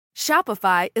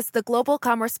Shopify is the global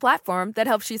commerce platform that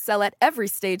helps you sell at every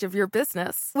stage of your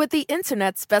business. With the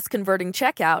internet's best converting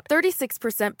checkout,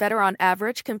 36% better on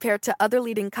average compared to other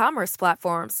leading commerce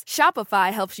platforms,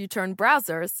 Shopify helps you turn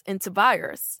browsers into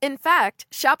buyers. In fact,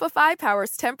 Shopify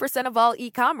powers 10% of all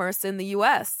e-commerce in the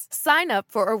U.S. Sign up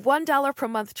for a $1 per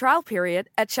month trial period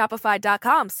at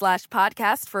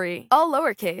shopify.com/podcast free. All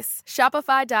lowercase,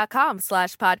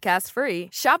 shopify.com/podcast free,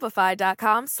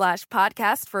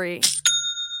 shopify.com/podcast free.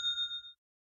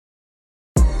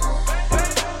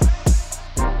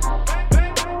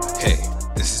 Hey,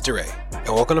 this is DeRay, and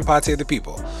welcome to Pod Save the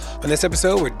People. On this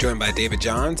episode, we're joined by David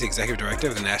Johns, the Executive Director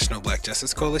of the National Black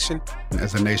Justice Coalition.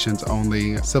 As the nation's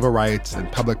only civil rights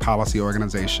and public policy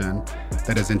organization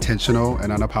that is intentional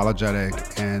and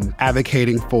unapologetic in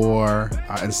advocating for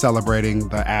and celebrating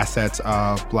the assets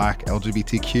of Black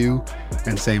LGBTQ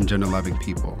and same-gender loving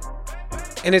people.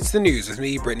 And it's the news with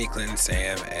me, Brittany Clinton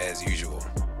Sam, as usual.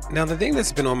 Now, the thing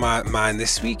that's been on my mind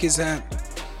this week is that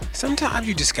sometimes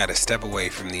you just gotta step away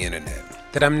from the internet.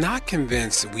 That I'm not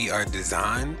convinced we are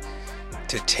designed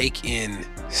to take in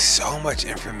so much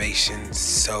information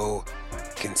so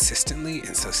consistently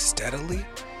and so steadily.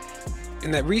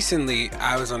 And that recently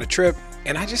I was on a trip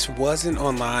and I just wasn't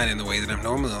online in the way that I'm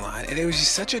normally online. And it was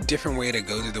just such a different way to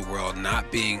go through the world, not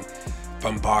being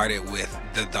bombarded with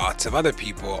the thoughts of other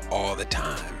people all the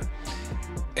time.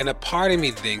 And a part of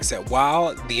me thinks that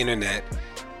while the internet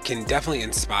can definitely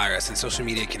inspire us and social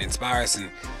media can inspire us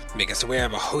and make us aware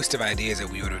of a host of ideas that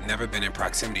we would have never been in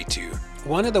proximity to,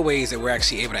 one of the ways that we're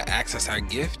actually able to access our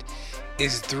gift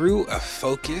is through a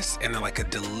focus and a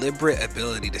deliberate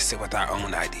ability to sit with our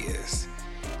own ideas.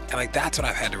 And that's what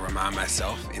I've had to remind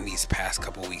myself in these past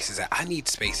couple weeks, is that I need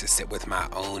space to sit with my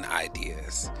own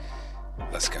ideas.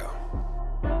 Let's go.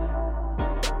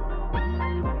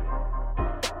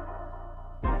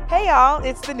 Hey y'all,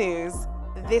 it's the news.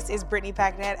 This is Brittany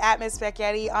Packnett at Miss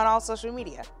Spaghetti on all social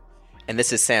media. And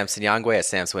this is Sam Sinyangwe at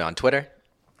Sam Sway on Twitter.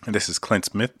 And this is Clint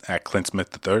Smith at Clint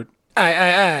Smith III.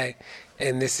 Aye.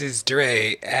 And this is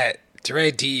Dre at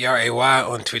Dre Deray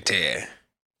on Twitter.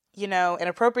 You know, an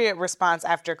appropriate response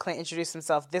after Clint introduced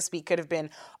himself this week could have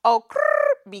been,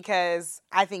 because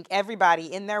I think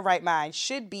everybody in their right mind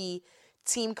should be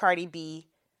Team Cardi B,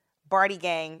 Barty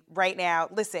Gang right now.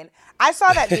 Listen, I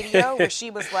saw that video where she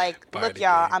was like, look,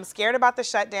 y'all, I'm scared about the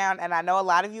shutdown, and I know a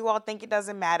lot of you all think it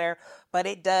doesn't matter, but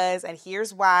it does, and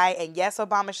here's why. And yes,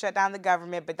 Obama shut down the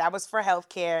government, but that was for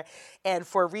healthcare, and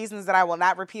for reasons that I will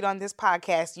not repeat on this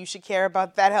podcast, you should care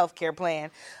about that healthcare plan.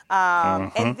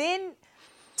 And then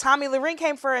Tommy Loren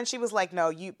came for her, and she was like, no,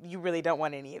 you really don't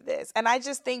want any of this. And I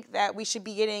just think that we should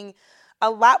be getting a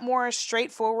lot more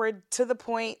straightforward, to the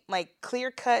point,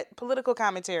 clear-cut political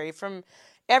commentary from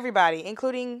everybody,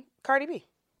 including Cardi B.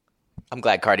 I'm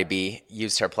glad Cardi B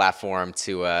used her platform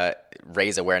to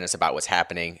raise awareness about what's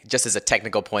happening. Just as a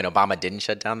technical point, Obama didn't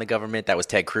shut down the government. That was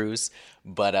Ted Cruz.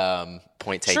 But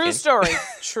point taken. True story.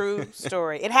 True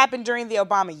story. It happened during the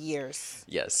Obama years.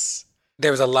 Yes. There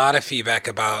was a lot of feedback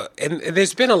about, and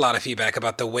there's been a lot of feedback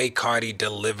about the way Cardi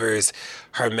delivers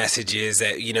her messages,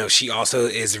 that, she also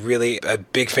is really a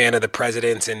big fan of the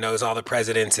presidents and knows all the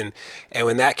presidents. And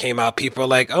when that came out, people were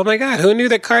like, oh my God, who knew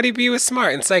that Cardi B was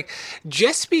smart? And it's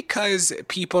just because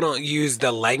people don't use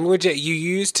the language that you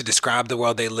use to describe the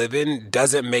world they live in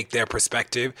doesn't make their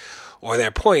perspective or their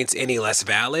points any less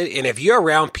valid. And if you're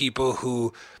around people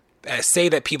who say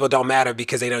that people don't matter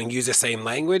because they don't use the same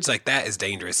language, that is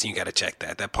dangerous. You got to check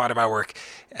that. That part of our work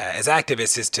as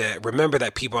activists is to remember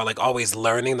that people are always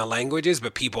learning the languages,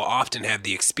 but people often have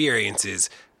the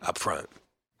experiences up front.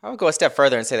 I would go a step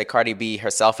further and say that Cardi B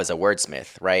herself is a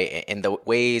wordsmith, right? And the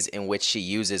ways in which she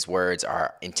uses words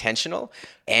are intentional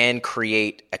and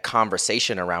create a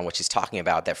conversation around what she's talking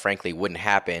about that frankly wouldn't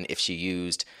happen if she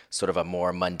used sort of a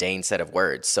more mundane set of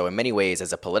words. So in many ways,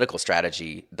 as a political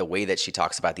strategy, the way that she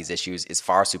talks about these issues is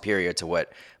far superior to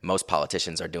what most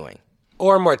politicians are doing.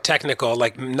 Or more technical,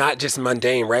 not just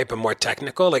mundane, right? But more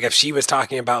technical. If she was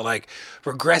talking about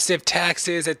regressive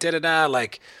taxes,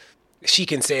 she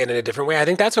can say it in a different way. I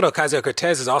think that's what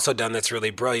Ocasio-Cortez has also done that's really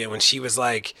brilliant, when she was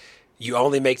like, you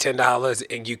only make $10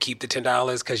 and you keep the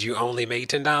 $10 because you only made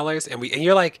 $10. And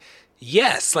you're like,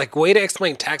 yes, way to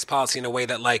explain tax policy in a way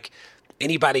that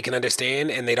anybody can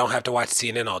understand and they don't have to watch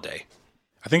CNN all day.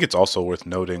 I think it's also worth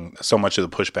noting so much of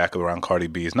the pushback around Cardi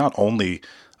B is not only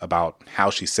about how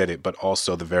she said it, but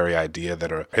also the very idea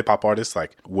that a hip hop artist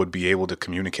would be able to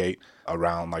communicate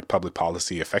around public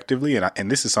policy effectively.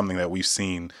 And this is something that we've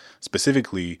seen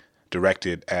specifically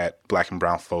directed at Black and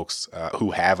brown folks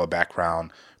who have a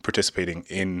background participating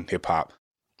in hip hop.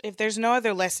 If there's no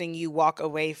other lesson you walk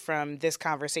away from this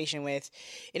conversation with,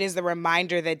 it is the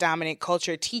reminder that dominant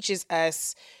culture teaches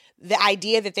us the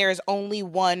idea that there is only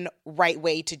one right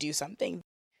way to do something.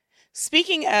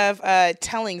 Speaking of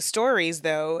telling stories,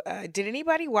 though, did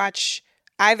anybody watch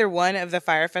either one of the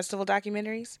Fyre Festival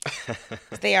documentaries?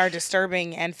 They are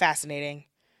disturbing and fascinating,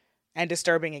 and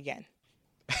disturbing again.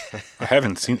 I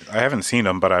haven't seen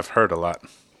them, but I've heard a lot.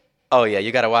 Oh, yeah,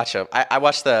 you got to watch them. I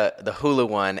watched the Hulu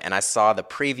one, and I saw the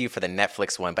preview for the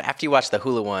Netflix one. But after you watch the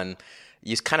Hulu one,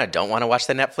 you kind of don't want to watch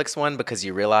the Netflix one because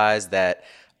you realize that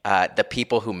the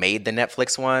people who made the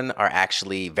Netflix one are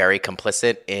actually very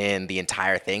complicit in the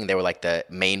entire thing. They were like the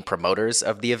main promoters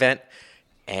of the event.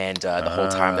 And the whole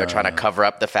time they're trying to cover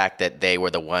up the fact that they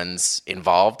were the ones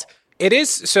involved. It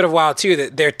is sort of wild, too,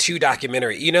 that they're two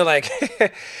documentary. You know, like,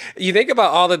 you think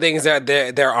about all the things that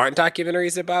there aren't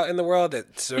documentaries about in the world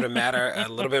that sort of matter a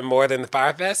little bit more than the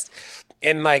Fyre Fest.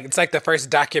 And, like, it's like the first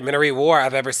documentary war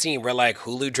I've ever seen where, like,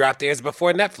 Hulu dropped theirs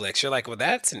before Netflix. You're like, well,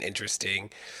 that's an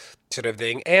interesting sort of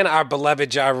thing. And our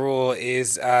beloved Ja Rule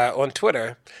is on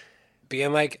Twitter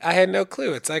being like, I had no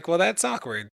clue. It's like, well, that's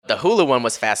awkward. The Hulu one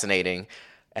was fascinating.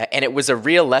 And it was a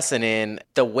real lesson in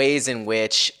the ways in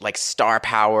which like star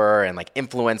power and like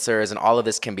influencers and all of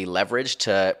this can be leveraged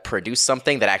to produce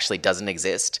something that actually doesn't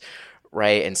exist,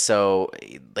 right? And so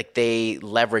like they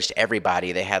leveraged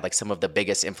everybody. They had like some of the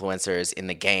biggest influencers in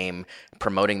the game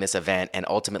promoting this event, and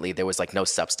ultimately there was like no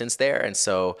substance there. And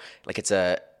so like it's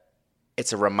a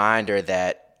reminder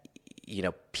that, you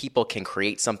know, people can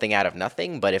create something out of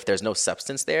nothing, but if there's no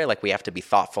substance there, like we have to be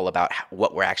thoughtful about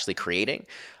what we're actually creating,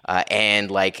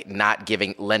 and like not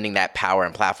lending that power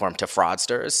and platform to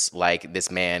fraudsters like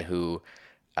this man who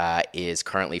is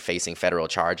currently facing federal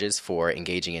charges for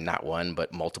engaging in not one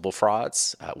but multiple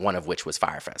frauds, one of which was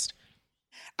Fyre Fest.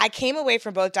 I came away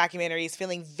from both documentaries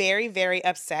feeling very, very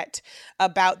upset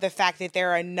about the fact that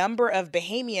there are a number of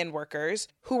Bahamian workers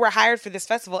who were hired for this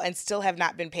festival and still have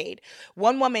not been paid.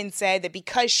 One woman said that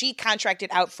because she contracted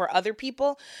out for other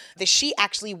people, that she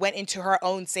actually went into her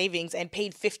own savings and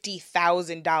paid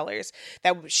 $50,000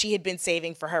 that she had been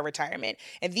saving for her retirement.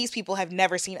 And these people have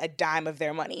never seen a dime of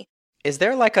their money. Is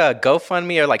there like a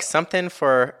GoFundMe or like something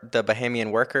for the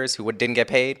Bahamian workers who didn't get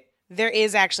paid? There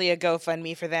is actually a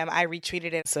GoFundMe for them. I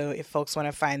retweeted it. So if folks want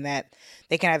to find that,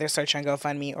 they can either search on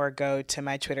GoFundMe or go to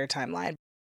my Twitter timeline.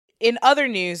 In other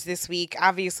news this week,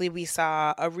 obviously we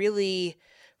saw a really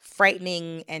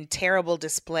frightening and terrible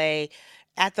display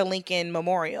at the Lincoln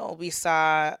Memorial. We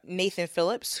saw Nathan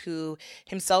Phillips, who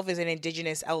himself is an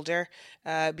Indigenous elder,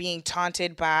 being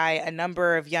taunted by a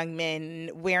number of young men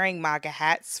wearing MAGA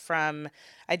hats from,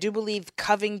 I do believe,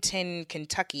 Covington,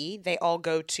 Kentucky. They all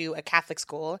go to a Catholic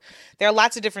school. There are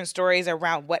lots of different stories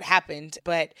around what happened,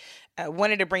 but I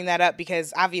wanted to bring that up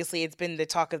because obviously it's been the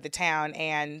talk of the town,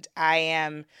 and I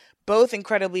am both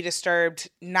incredibly disturbed,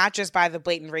 not just by the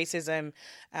blatant racism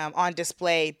on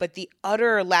display, but the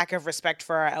utter lack of respect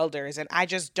for our elders. And I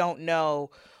just don't know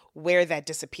where that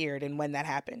disappeared and when that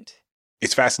happened.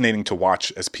 It's fascinating to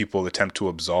watch as people attempt to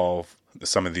absolve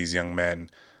some of these young men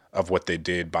of what they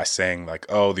did by saying like,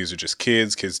 oh, these are just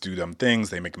kids do dumb things,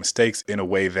 they make mistakes, in a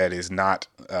way that is not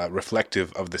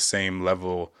reflective of the same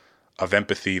level of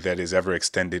empathy that is ever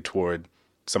extended toward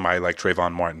somebody like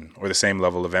Trayvon Martin, or the same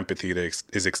level of empathy that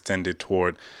is extended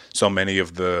toward so many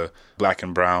of the Black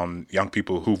and brown young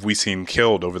people who we've seen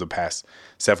killed over the past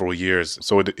several years.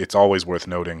 So it's always worth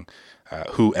noting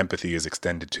who empathy is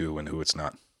extended to and who it's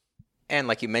not. And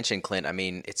like you mentioned, Clint, I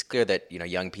mean, it's clear that, you know,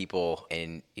 young people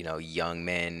and, you know, young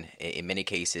men in many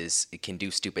cases can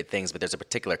do stupid things, but there's a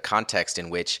particular context in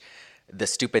which the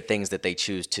stupid things that they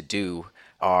choose to do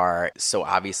are so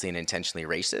obviously and intentionally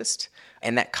racist.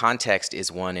 And that context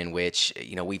is one in which,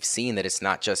 you know, we've seen that it's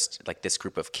not just like this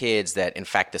group of kids, that in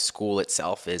fact the school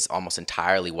itself is almost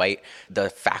entirely white. The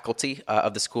faculty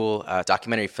of the school,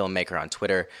 documentary filmmaker on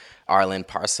Twitter, Arlen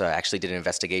Parsa, actually did an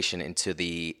investigation into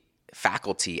the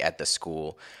faculty at the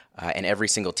school, and every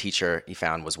single teacher he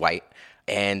found was white.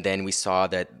 And then we saw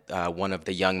that one of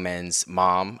the young men's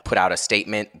mom put out a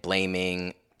statement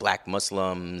blaming Black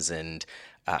Muslims and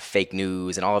fake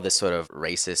news and all of this sort of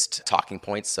racist talking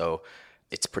points. So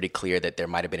it's pretty clear that there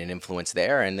might have been an influence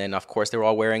there. And then, of course, they were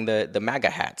all wearing the MAGA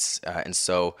hats. And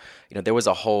so, you know, there was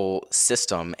a whole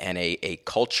system and a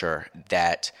culture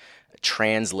that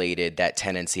translated that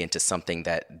tendency into something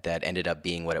that ended up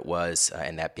being what it was,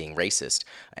 and that being racist.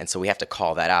 And so we have to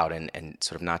call that out and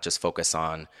sort of not just focus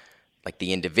on like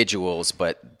the individuals,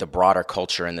 but the broader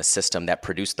culture and the system that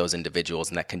produced those individuals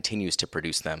and that continues to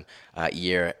produce them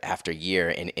year after year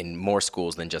in more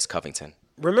schools than just Covington.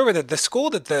 remember that the school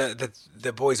that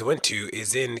the boys went to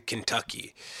is in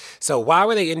Kentucky. So why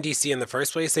were they in D.C. in the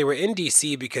first place? They were in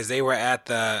D.C. because they were at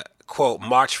the, quote,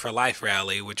 March for Life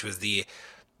rally, which was the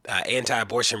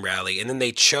anti-abortion rally. And then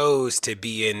they chose to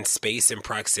be in space and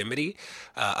proximity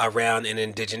around an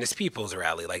Indigenous Peoples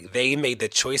rally. Like, they made the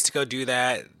choice to go do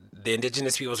that. The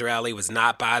Indigenous Peoples rally was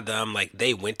not by them. Like,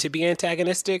 they went to be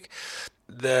antagonistic.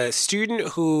 The student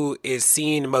who is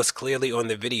seen most clearly on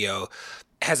the video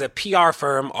has a PR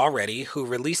firm already who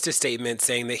released a statement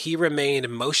saying that he remained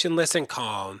motionless and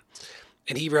calm.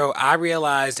 And he wrote, "I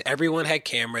realized everyone had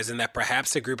cameras and that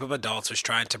perhaps a group of adults was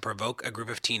trying to provoke a group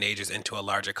of teenagers into a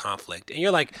larger conflict." And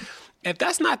you're like, if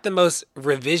that's not the most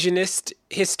revisionist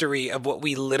history of what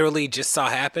we literally just saw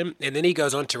happen. And then he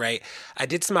goes on to write, "I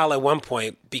did smile at one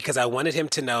point because I wanted him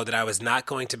to know that I was not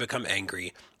going to become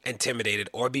angry, intimidated,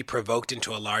 or be provoked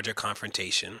into a larger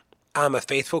confrontation. I'm a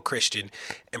faithful Christian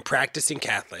and practicing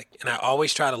Catholic, and I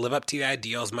always try to live up to the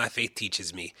ideals my faith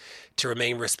teaches me, to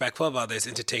remain respectful of others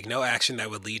and to take no action that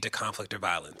would lead to conflict or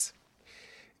violence."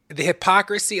 The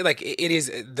hypocrisy, like, it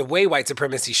is the way white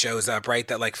supremacy shows up, right?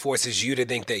 That like forces you to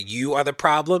think that you are the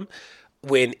problem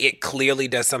when it clearly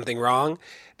does something wrong.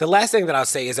 The last thing that I'll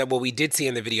say is that what we did see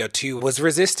in the video too was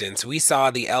resistance. We saw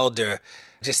the elder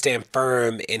just stand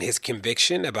firm in his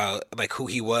conviction about like who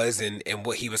he was and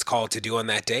what he was called to do on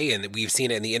that day. And we've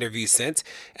seen it in the interviews since.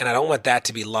 And I don't want that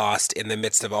to be lost in the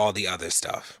midst of all the other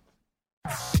stuff.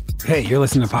 Hey, you're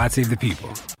listening to Pod Save the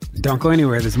People. Don't go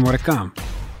anywhere. There's more to come.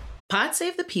 Pod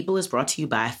Save the People is brought to you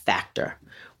by Factor.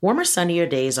 Warmer, sunnier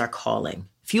days are calling.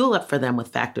 Fuel up for them with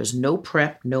Factor's no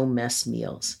prep, no mess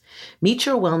meals. Meet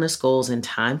your wellness goals in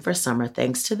time for summer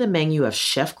thanks to the menu of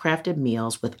chef-crafted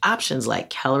meals with options like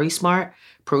Calorie Smart,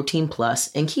 Protein Plus,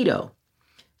 and Keto.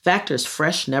 Factor's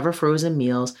fresh, never frozen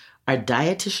meals are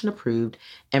dietitian approved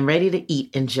and ready to eat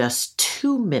in just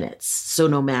 2 minutes. So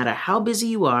no matter how busy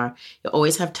you are, you'll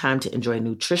always have time to enjoy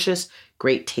nutritious,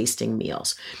 great tasting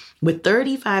meals. With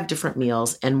 35 different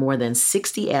meals and more than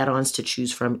 60 add-ons to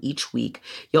choose from each week,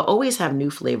 you'll always have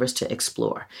new flavors to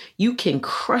explore. You can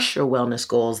crush your wellness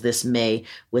goals this May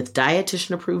with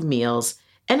dietitian-approved meals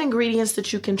and ingredients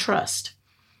that you can trust.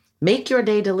 Make your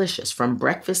day delicious from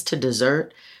breakfast to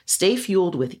dessert. Stay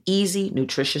fueled with easy,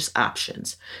 nutritious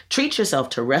options. Treat yourself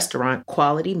to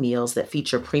restaurant-quality meals that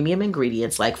feature premium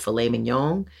ingredients like filet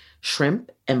mignon,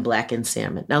 shrimp, and blackened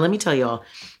salmon. Now, let me tell y'all,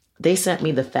 they sent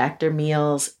me the Factor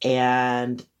meals,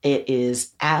 and it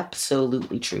is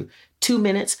absolutely true. 2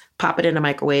 minutes, pop it in a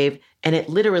microwave, and it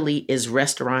literally is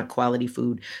restaurant quality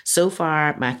food. So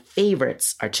far, my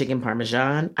favorites are chicken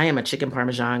parmesan. I am a chicken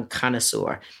parmesan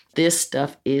connoisseur. This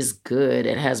stuff is good.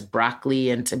 It has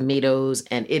broccoli and tomatoes,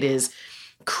 and it is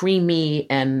creamy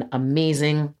and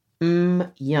amazing.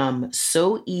 Yum.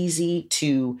 So easy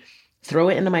to throw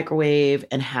it in the microwave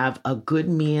and have a good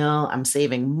meal. I'm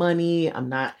saving money. I'm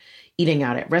not eating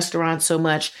out at restaurants so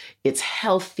much. It's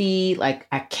healthy. Like,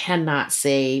 I cannot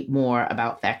say more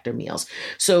about Factor meals.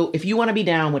 So if you want to be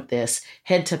down with this,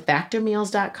 head to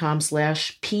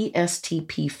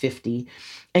factormeals.com/PSTP50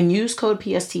 and use code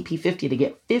PSTP50 to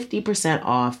get 50%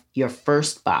 off your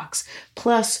first box,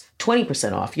 plus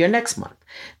 20% off your next month.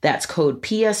 That's code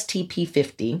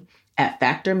PSTP50 at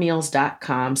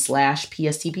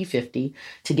factormeals.com/PSTP50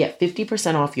 to get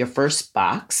 50% off your first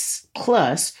box,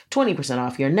 plus 20%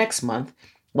 off your next month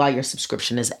while your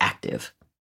subscription is active.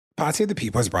 Pod Save the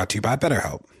People is brought to you by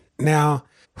BetterHelp. Now,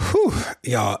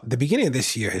 y'all, the beginning of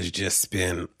this year has just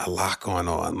been a lot going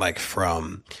on, like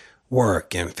from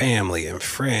work and family and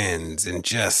friends and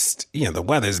just, the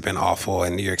weather's been awful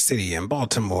in New York City and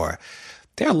Baltimore.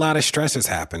 There are a lot of stressors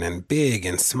happening, big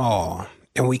and small.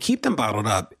 And when we keep them bottled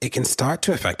up, it can start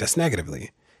to affect us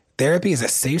negatively. Therapy is a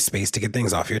safe space to get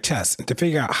things off your chest and to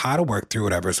figure out how to work through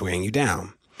whatever's weighing you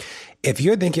down. If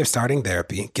you're thinking of starting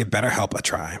therapy, give BetterHelp a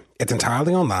try. It's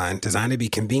entirely online, designed to be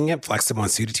convenient, flexible,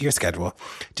 and suited to your schedule.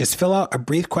 Just fill out a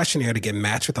brief questionnaire to get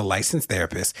matched with a licensed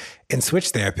therapist and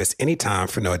switch therapists anytime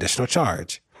for no additional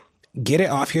charge. Get it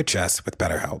off your chest with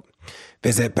BetterHelp.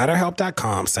 Visit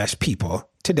BetterHelp.com/people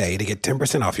today to get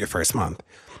 10% off your first month.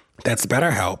 That's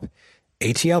BetterHelp,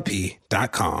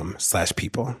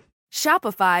 HELP.com/people.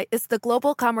 Shopify is the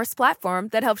global commerce platform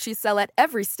that helps you sell at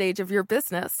every stage of your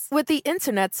business. With the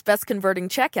internet's best converting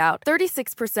checkout,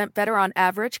 36% better on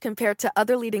average compared to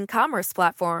other leading commerce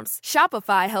platforms,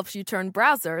 Shopify helps you turn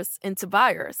browsers into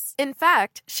buyers. In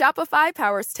fact, Shopify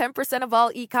powers 10% of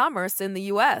all e-commerce in the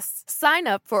U.S. Sign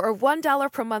up for a $1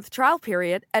 per month trial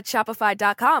period at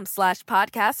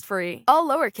shopify.com/podcastfree. All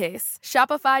lowercase,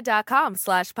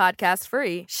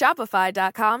 shopify.com/podcastfree,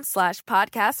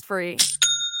 shopify.com/podcastfree.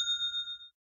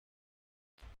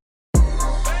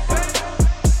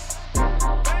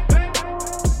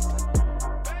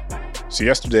 So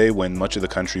yesterday, when much of the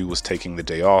country was taking the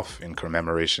day off in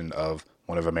commemoration of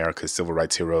one of America's civil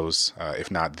rights heroes, if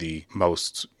not the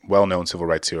most well-known civil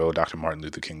rights hero, Dr. Martin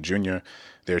Luther King Jr.,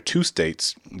 there are two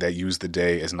states that use the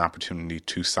day as an opportunity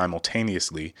to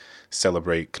simultaneously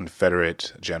celebrate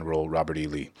Confederate General Robert E.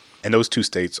 Lee. And those two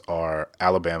states are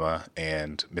Alabama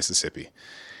and Mississippi.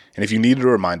 And if you needed a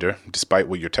reminder, despite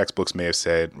what your textbooks may have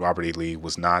said, Robert E. Lee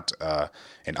was not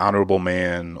an honorable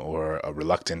man or a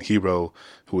reluctant hero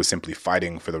who was simply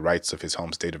fighting for the rights of his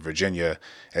home state of Virginia,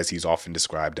 as he's often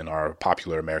described in our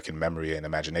popular American memory and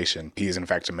imagination. He is, in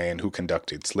fact, a man who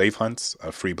conducted slave hunts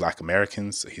of free Black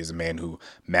Americans. He is a man who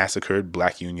massacred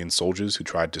Black Union soldiers who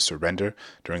tried to surrender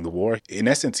during the war. In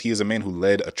essence, he is a man who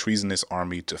led a treasonous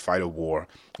army to fight a war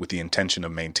with the intention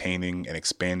of maintaining and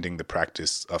expanding the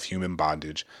practice of human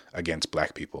bondage against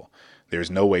Black people. There is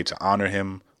no way to honor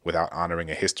him without honoring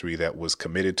a history that was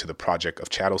committed to the project of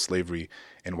chattel slavery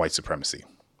and white supremacy.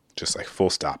 Just like full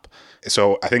stop.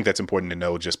 So I think that's important to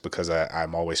know, just because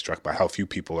I'm always struck by how few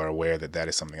people are aware that that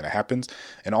is something that happens.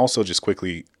 And also, just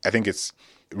quickly, I think it's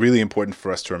really important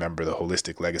for us to remember the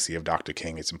holistic legacy of Dr.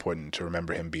 King. It's important to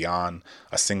remember him beyond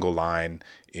a single line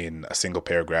in a single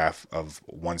paragraph of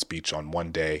one speech on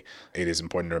one day. It is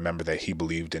important to remember that he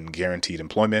believed in guaranteed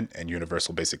employment and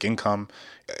universal basic income.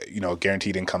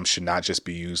 Guaranteed income should not just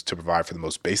be used to provide for the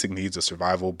most basic needs of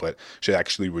survival, but should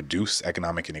actually reduce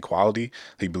economic inequality.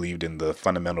 He believed in the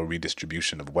fundamental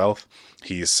redistribution of wealth.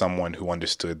 He is someone who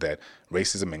understood that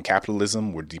racism and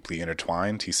capitalism were deeply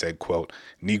intertwined. He said, quote,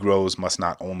 "Negroes must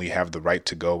not only have the right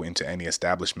to go into any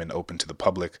establishment open to the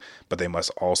public, but they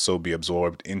must also be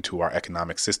absorbed into our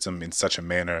economic system in such a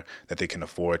manner that they can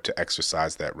afford to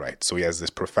exercise that right." So he has this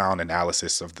profound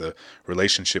analysis of the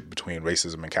relationship between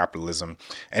racism and capitalism.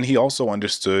 And he also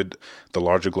understood the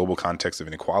larger global context of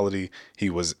inequality. He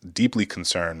was deeply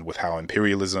concerned with how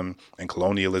imperialism and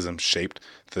colonialism shaped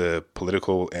the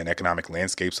political and economic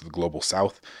landscapes of the global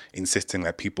South, insisting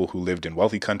that people who lived in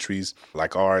wealthy countries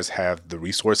like ours have the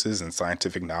resources and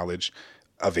scientific knowledge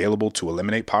available to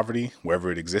eliminate poverty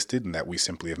wherever it existed, and that we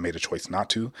simply have made a choice not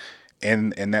to.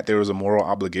 And that there was a moral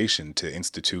obligation to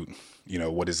institute,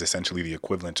 what is essentially the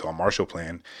equivalent to a Marshall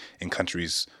Plan in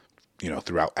countries,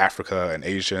 throughout Africa and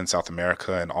Asia and South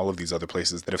America and all of these other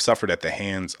places that have suffered at the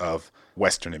hands of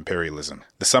Western imperialism.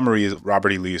 The summary is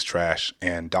Robert E. Lee is trash,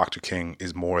 and Dr. King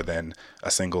is more than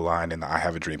a single line in the I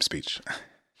Have a Dream speech.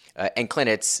 And Clint,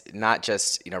 it's not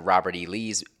just Robert E.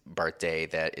 Lee's birthday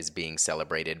that is being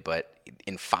celebrated, but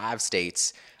in 5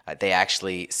 states, they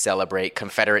actually celebrate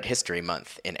Confederate History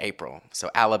Month in April. So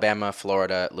Alabama,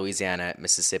 Florida, Louisiana,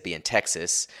 Mississippi, and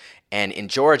Texas. And in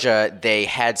Georgia, they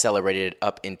had celebrated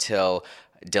up until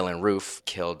Dylann Roof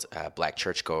killed Black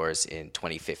churchgoers in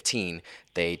 2015.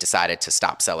 They decided to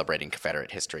stop celebrating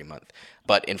Confederate History Month.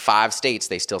 But in 5 states,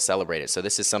 they still celebrate it. So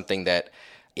this is something that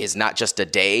is not just a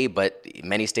day, but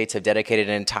many states have dedicated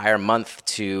an entire month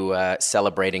to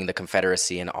celebrating the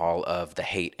Confederacy and all of the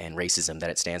hate and racism that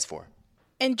it stands for.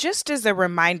 And just as a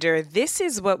reminder, this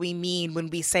is what we mean when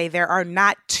we say there are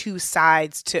not two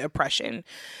sides to oppression.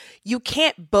 You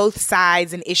can't both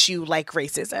sides an issue like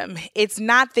racism. It's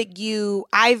not that you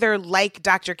either like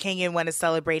Dr. King and want to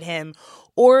celebrate him,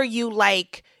 or you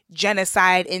like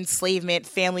genocide, enslavement,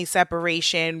 family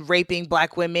separation, raping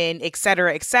Black women, et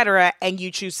cetera, and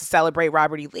you choose to celebrate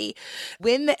Robert E. Lee.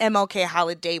 When the MLK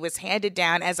holiday was handed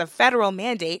down as a federal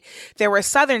mandate, there were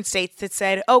Southern states that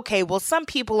said, okay, well, some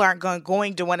people aren't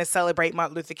going to want to celebrate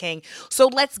Martin Luther King, so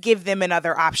let's give them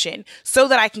another option so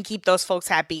that I can keep those folks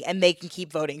happy and they can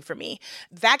keep voting for me.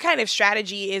 That kind of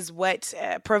strategy is what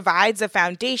provides a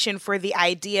foundation for the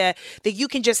idea that you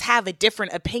can just have a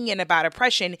different opinion about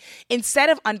oppression instead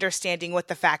of understanding what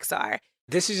the facts are.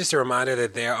 This is just a reminder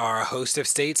that there are a host of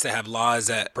states that have laws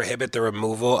that prohibit the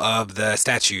removal of the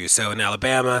statues. So in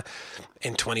Alabama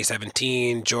in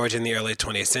 2017, Georgia in the early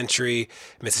 20th century,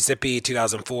 Mississippi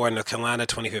 2004, North Carolina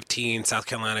 2015, South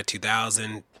Carolina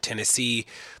 2000, Tennessee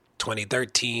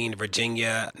 2013,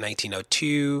 Virginia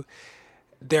 1902.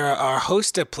 There are a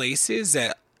host of places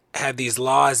that have these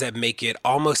laws that make it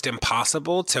almost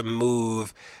impossible to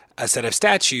move a set of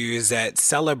statues that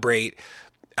celebrate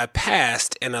a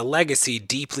past and a legacy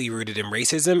deeply rooted in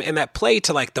racism, and that play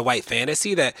to like the white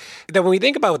fantasy that when we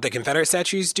think about what the Confederate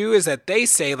statues do is that they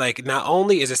say like, not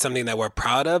only is it something that we're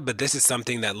proud of, but this is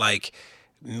something that like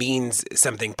means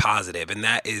something positive. And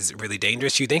that is really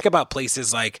dangerous. You think about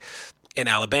places like in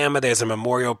Alabama, there's a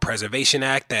Memorial Preservation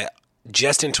Act that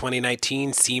just in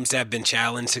 2019 seems to have been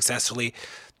challenged successfully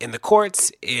In the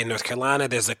courts in North Carolina,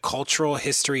 there's a Cultural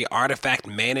History Artifact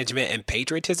Management and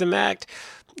Patriotism Act.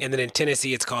 And then in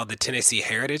Tennessee, it's called the Tennessee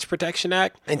Heritage Protection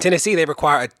Act. In Tennessee, they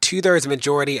require a 2/3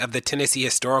 majority of the Tennessee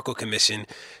Historical Commission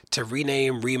to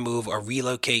rename, remove, or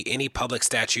relocate any public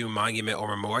statue, monument, or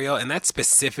memorial. And that's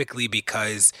specifically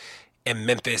because in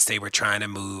Memphis, they were trying to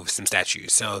move some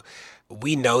statues. So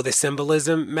we know the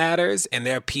symbolism matters, and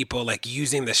there are people like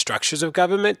using the structures of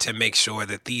government to make sure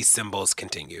that these symbols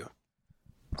continue.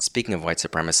 Speaking of white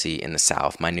supremacy in the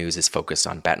South, my news is focused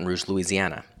on Baton Rouge,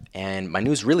 Louisiana. And my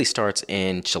news really starts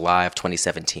in July of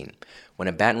 2017, when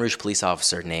a Baton Rouge police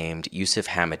officer named Yusuf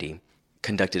Hamady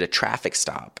conducted a traffic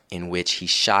stop in which he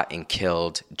shot and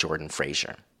killed Jordan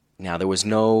Frazier. Now, there was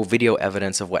no video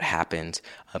evidence of what happened,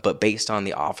 but based on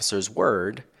the officer's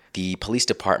word, the police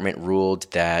department ruled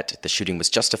that the shooting was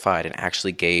justified and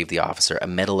actually gave the officer a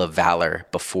Medal of Valor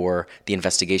before the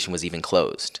investigation was even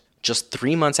closed. Just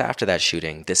 3 months after that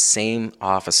shooting, this same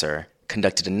officer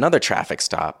conducted another traffic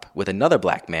stop with another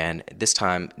black man, this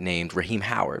time named Raheem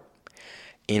Howard,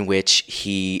 in which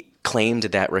he claimed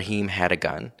that Raheem had a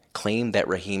gun, claimed that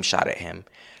Raheem shot at him,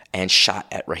 and shot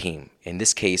at Raheem. In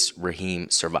this case, Raheem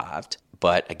survived,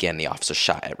 but again, the officer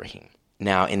shot at Raheem.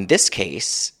 Now, in this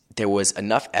case, there was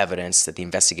enough evidence that the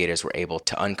investigators were able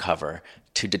to uncover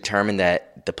to determine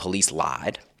that the police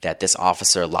lied, that this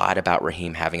officer lied about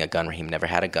Raheem having a gun. Raheem never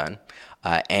had a gun,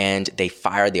 and they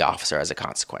fired the officer as a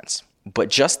consequence. But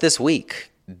just this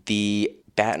week, the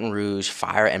Baton Rouge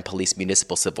Fire and Police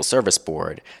Municipal Civil Service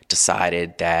Board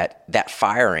decided that that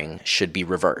firing should be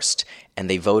reversed, and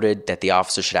they voted that the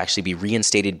officer should actually be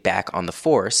reinstated back on the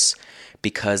force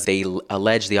because they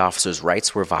allege the officer's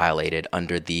rights were violated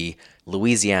under the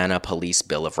Louisiana Police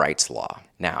Bill of Rights law.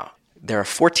 Now, there are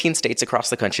 14 states across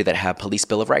the country that have police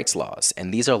Bill of Rights laws,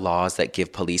 and these are laws that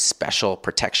give police special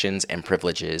protections and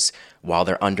privileges while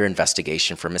they're under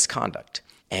investigation for misconduct.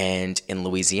 And in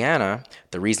Louisiana,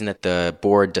 the reason that the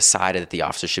board decided that the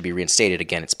officer should be reinstated,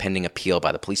 again, it's pending appeal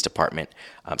by the police department,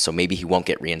 so maybe he won't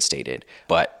get reinstated.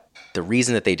 But the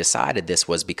reason that they decided this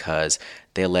was because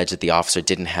they alleged that the officer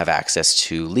didn't have access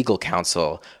to legal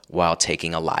counsel while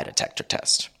taking a lie detector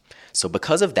test. So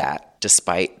because of that,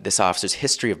 despite this officer's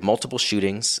history of multiple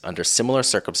shootings under similar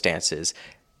circumstances,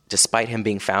 despite him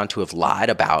being found to have lied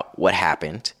about what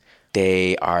happened,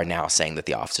 they are now saying that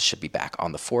the officer should be back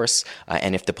on the force.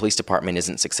 And if the police department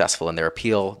isn't successful in their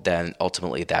appeal, then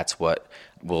ultimately that's what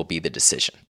will be the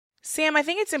decision. Sam, I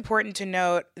think it's important to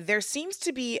note there seems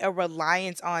to be a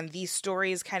reliance on these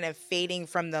stories kind of fading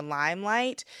from the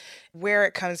limelight where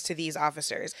it comes to these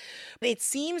officers. It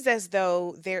seems as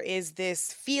though there is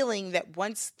this feeling that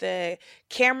once the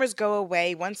cameras go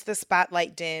away, once the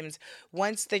spotlight dims,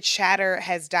 once the chatter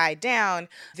has died down,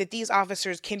 that these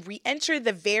officers can re-enter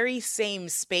the very same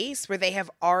space where they have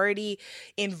already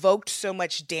invoked so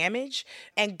much damage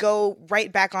and go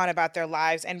right back on about their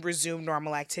lives and resume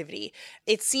normal activity.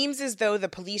 It seems as though the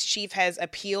police chief has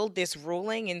appealed this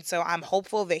ruling, and so I'm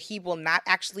hopeful that he will not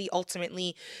actually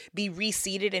ultimately be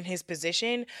reseated in his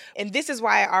position. And this is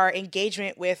why our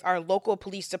engagement with our local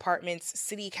police departments,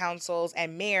 city councils,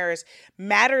 and mayors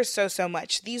matters so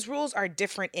much. These rules are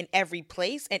different in every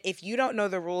place, and if you don't know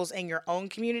the rules in your own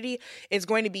community, it's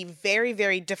going to be very,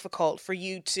 very difficult for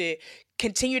you to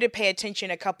continue to pay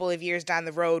attention a couple of years down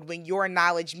the road when your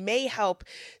knowledge may help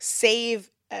save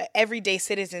everyday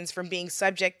citizens from being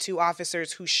subject to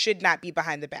officers who should not be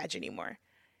behind the badge anymore.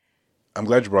 I'm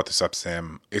glad you brought this up,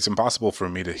 Sam. It's impossible for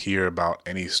me to hear about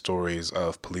any stories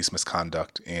of police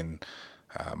misconduct in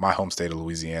my home state of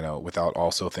Louisiana without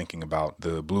also thinking about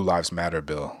the Blue Lives Matter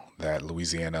bill that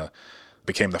Louisiana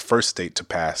became the first state to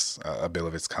pass a bill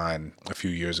of its kind a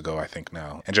few years ago, I think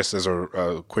now. And just as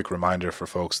a quick reminder for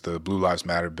folks, the Blue Lives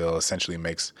Matter bill essentially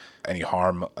makes any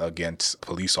harm against a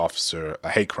police officer a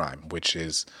hate crime, which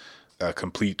is a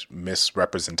complete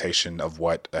misrepresentation of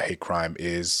what a hate crime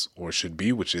is or should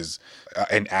be, which is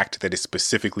an act that is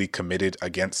specifically committed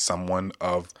against someone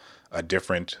of a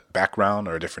different background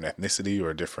or a different ethnicity or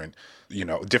a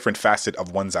different facet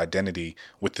of one's identity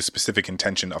with the specific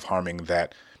intention of harming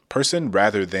that person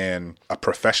rather than a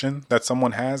profession that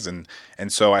someone has. And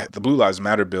so the Blue Lives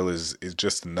Matter bill is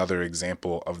just another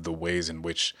example of the ways in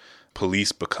which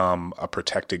police become a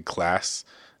protected class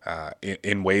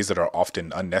in ways that are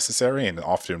often unnecessary and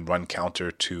often run counter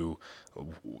to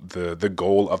the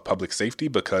goal of public safety,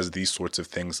 because these sorts of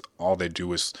things, all they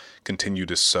do is continue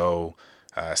to sow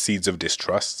seeds of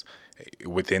distrust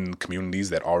within communities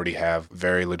that already have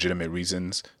very legitimate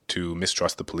reasons to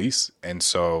mistrust the police. And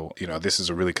so, this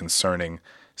is a really concerning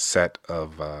set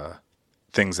of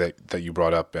things that you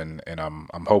brought up, and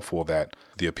I'm hopeful that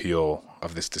the appeal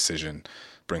of this decision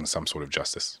bring some sort of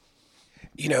justice.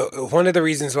 You know, one of the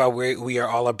reasons why we are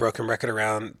all a broken record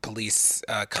around police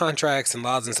contracts and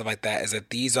laws and stuff like that is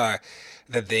that these are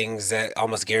the things that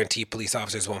almost guarantee police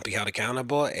officers won't be held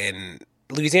accountable. And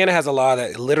Louisiana has a law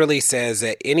that literally says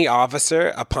that any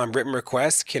officer, upon written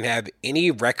request, can have any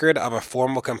record of a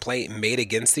formal complaint made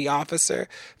against the officer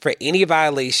for any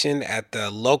violation at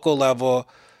the local level,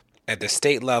 at the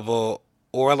state level,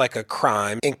 or like a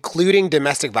crime, including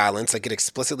domestic violence. Like, it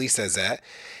explicitly says that.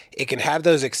 It can have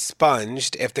those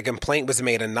expunged if the complaint was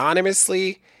made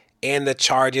anonymously and the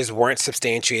charges weren't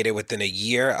substantiated within a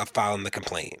year of filing the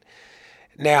complaint.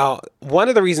 Now, one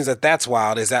of the reasons that that's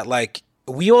wild is that, like,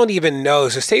 we won't even know.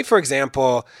 So say, for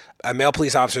example, a male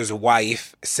police officer's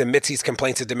wife submits these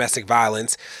complaints of domestic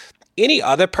violence. Any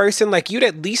other person, like, you'd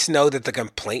at least know that the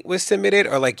complaint was submitted,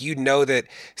 or like you'd know that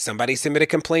somebody submitted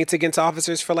complaints against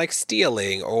officers for like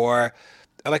stealing or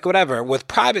like whatever. With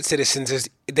private citizens,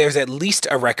 there's at least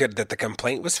a record that the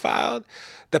complaint was filed.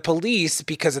 The police,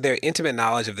 because of their intimate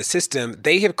knowledge of the system,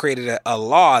 they have created a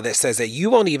law that says that you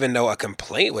won't even know a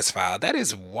complaint was filed. That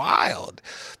is wild.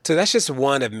 So that's just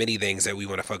one of many things that we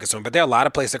want to focus on. But there are a lot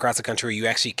of places across the country where you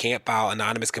actually can't file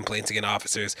anonymous complaints against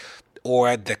officers,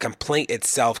 or the complaint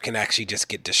itself can actually just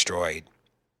get destroyed.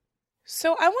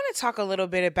 So I want to talk a little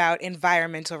bit about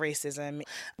environmental racism.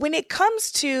 When it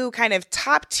comes to kind of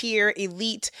top tier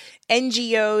elite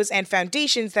NGOs and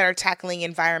foundations that are tackling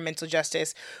environmental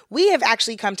justice, we have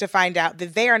actually come to find out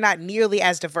that they are not nearly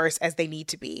as diverse as they need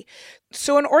to be.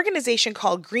 So an organization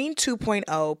called Green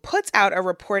 2.0 puts out a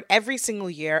report every single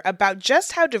year about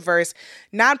just how diverse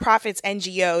nonprofits,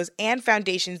 NGOs, and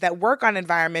foundations that work on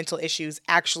environmental issues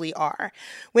actually are.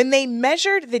 When they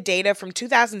measured the data from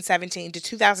 2017 to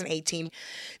 2018,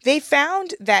 they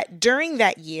found that during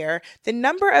that year, the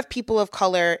number of people of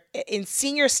color in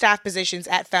senior staff positions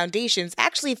at foundations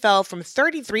actually fell from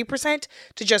 33%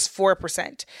 to just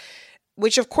 4%.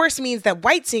 Which of course means that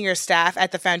white senior staff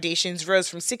at the foundations rose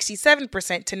from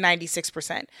 67% to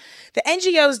 96%. The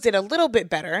NGOs did a little bit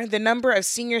better. The number of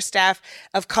senior staff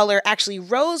of color actually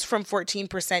rose from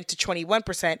 14% to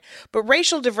 21%, but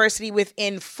racial diversity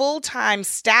within full-time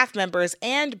staff members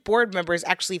and board members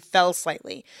actually fell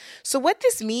slightly. So what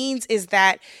this means is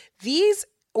that these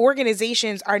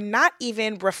organizations are not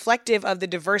even reflective of the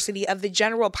diversity of the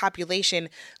general population,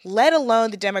 let alone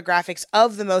the demographics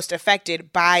of the most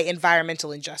affected by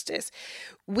environmental injustice.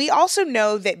 We also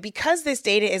know that because this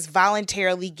data is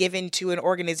voluntarily given to an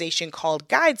organization called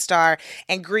GuideStar,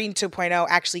 and Green 2.0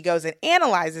 actually goes and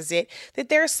analyzes it, that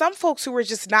there are some folks who are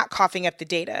just not coughing up the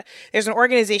data. There's an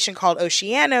organization called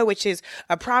Oceana, which is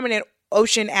a prominent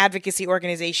ocean advocacy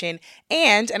organization,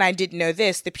 and I didn't know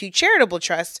this, the Pew Charitable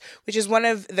Trust, which is one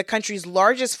of the country's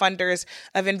largest funders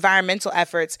of environmental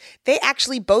efforts, they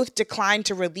actually both declined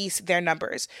to release their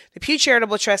numbers. The Pew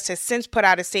Charitable Trust has since put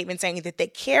out a statement saying that they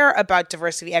care about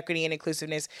diversity, equity, and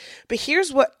inclusiveness. But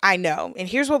here's what I know, and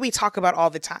here's what we talk about all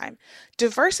the time.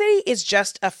 Diversity is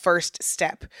just a first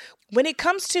step. When it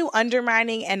comes to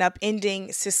undermining and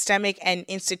upending systemic and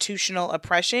institutional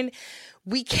oppression,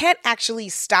 we can't actually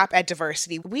stop at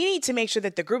diversity. We need to make sure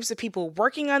that the groups of people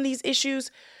working on these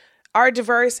issues are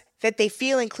diverse, that they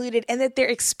feel included, and that they're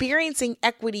experiencing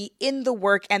equity in the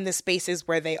work and the spaces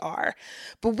where they are.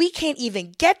 But we can't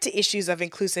even get to issues of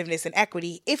inclusiveness and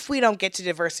equity if we don't get to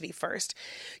diversity first.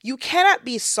 You cannot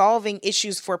be solving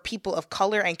issues for people of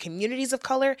color and communities of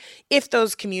color if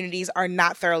those communities are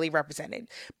not thoroughly represented.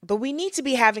 But we need to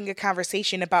be having a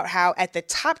conversation about how at the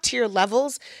top tier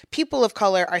levels, people of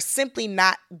color are simply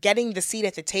not getting the seat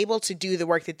at the table to do the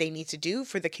work that they need to do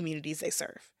for the communities they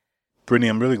serve. Brittany,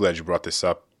 I'm really glad you brought this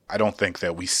up. I don't think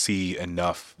that we see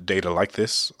enough data like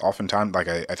this oftentimes. Like,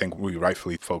 I think we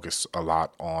rightfully focus a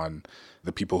lot on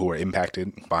the people who are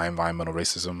impacted by environmental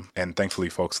racism. And thankfully,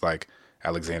 folks like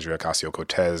Alexandria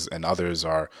Ocasio-Cortez and others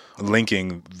are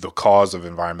linking the cause of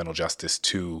environmental justice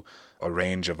to a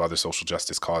range of other social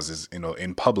justice causes,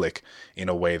 in public, in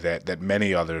a way that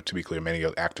many other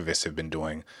activists have been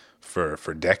doing for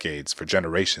decades, for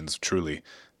generations, truly.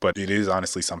 But it is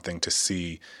honestly something to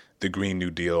see the Green New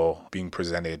Deal being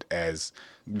presented as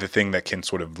the thing that can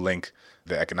sort of link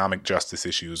the economic justice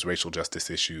issues, racial justice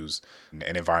issues,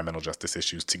 and environmental justice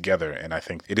issues together. And I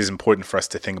think it is important for us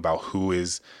to think about who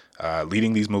is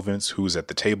leading these movements, who's at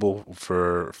the table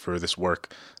for this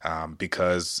work,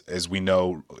 because as we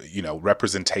know,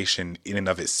 representation in and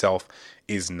of itself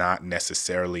is not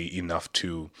necessarily enough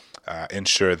to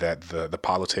ensure that the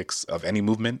politics of any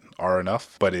movement are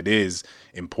enough, but it is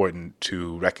important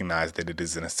to recognize that it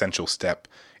is an essential step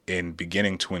in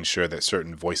beginning to ensure that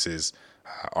certain voices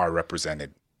are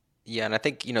represented. Yeah, and I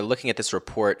think, looking at this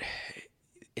report,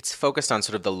 It's focused on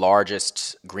sort of the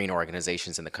largest green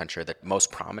organizations in the country, the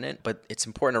most prominent, but it's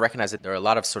important to recognize that there are a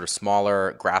lot of sort of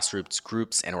smaller grassroots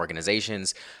groups and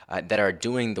organizations that are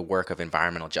doing the work of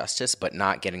environmental justice, but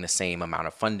not getting the same amount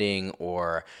of funding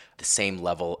or the same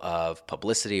level of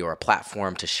publicity or a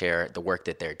platform to share the work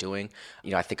that they're doing.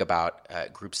 I think about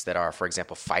groups that are, for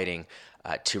example, fighting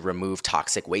to remove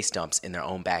toxic waste dumps in their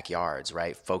own backyards,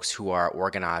 right? Folks who are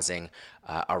organizing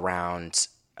around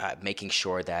making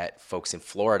sure that folks in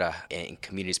Florida, in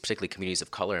communities, particularly communities of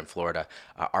color in Florida,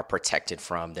 are protected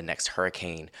from the next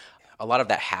hurricane. A lot of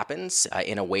that happens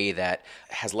in a way that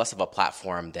has less of a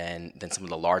platform than some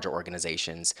of the larger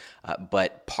organizations.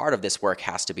 But part of this work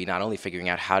has to be not only figuring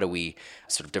out how do we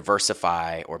sort of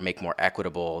diversify or make more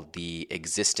equitable the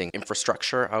existing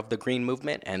infrastructure of the green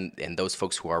movement and those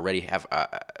folks who already have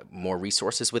more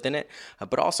resources within it,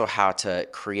 but also how to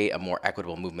create a more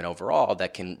equitable movement overall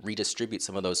that can redistribute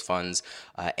some of those funds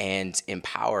and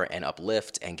empower and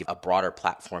uplift and give a broader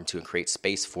platform to create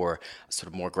space for sort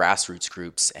of more grassroots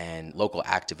groups and local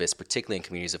activists, particularly in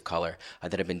communities of color,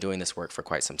 that have been doing this work for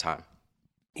quite some time.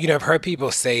 I've heard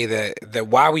people say that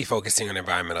why are we focusing on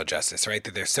environmental justice, right?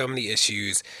 That there's so many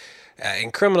issues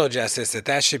in criminal justice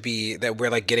that should be, that we're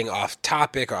like getting off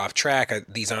topic or off track.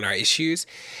 These aren't our issues.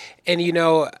 And,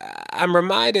 I'm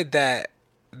reminded that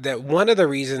one of the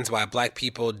reasons why Black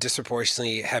people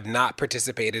disproportionately have not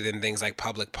participated in things like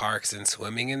public parks and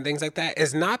swimming and things like that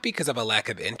is not because of a lack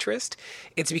of interest.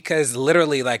 It's because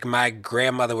literally, like, my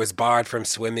grandmother was barred from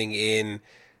swimming in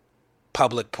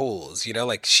public pools,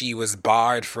 like she was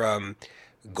barred from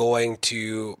going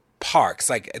to parks,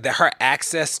 like her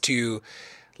access to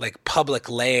like public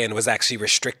land was actually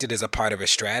restricted as a part of a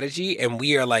strategy. And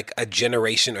we are like a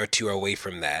generation or two away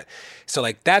from that. So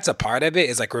like that's a part of it,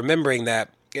 is like remembering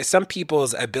that some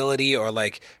people's ability or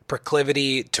like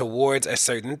proclivity towards a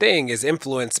certain thing is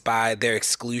influenced by their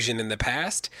exclusion in the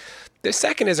past. The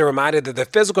second is a reminder that the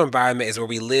physical environment is where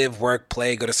we live, work,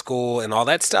 play, go to school, and all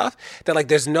that stuff. That like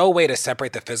there's no way to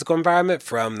separate the physical environment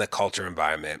from the culture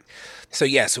environment. So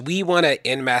yes, we want to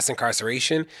end mass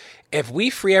incarceration. If we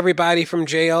free everybody from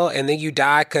jail and then you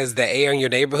die because the air in your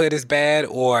neighborhood is bad,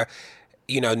 or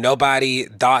nobody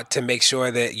thought to make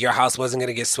sure that your house wasn't going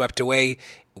to get swept away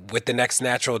with the next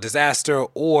natural disaster,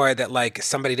 or that like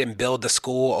somebody didn't build the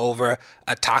school over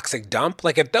a toxic dump.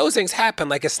 Like if those things happen,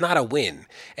 like it's not a win.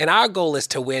 And our goal is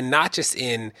to win not just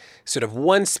in sort of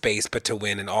one space, but to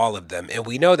win in all of them. And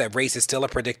we know that race is still a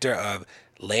predictor of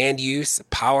land use,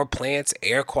 power plants,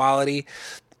 air quality,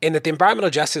 and that the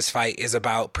environmental justice fight is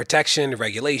about protection,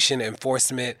 regulation,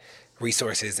 enforcement,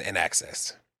 resources, and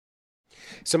access.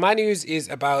 So my news is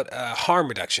about harm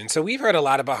reduction. So we've heard a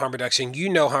lot about harm reduction.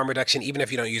 Harm reduction, even if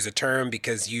you don't use the term,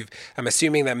 because I'm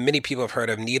assuming that many people have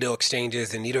heard of needle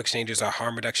exchanges, and needle exchanges are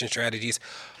harm reduction strategies.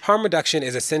 Harm reduction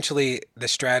is essentially the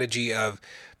strategy of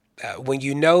when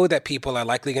you know that people are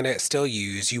likely going to still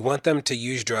use, you want them to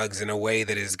use drugs in a way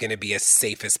that is going to be as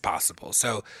safe as possible.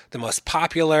 So the most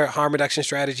popular harm reduction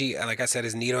strategy, like I said,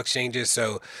 is needle exchanges.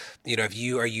 So, if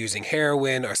you are using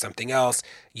heroin or something else,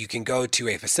 you can go to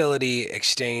a facility,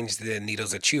 exchange the needles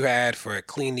that you had for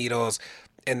clean needles,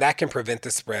 and that can prevent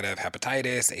the spread of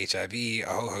hepatitis, HIV,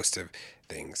 a whole host of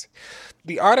things.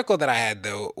 The article that I had,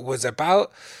 though, was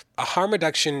about a harm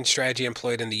reduction strategy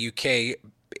employed in the UK.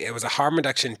 It was a harm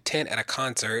reduction tent at a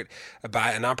concert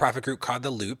by a nonprofit group called The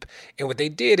Loop. And what they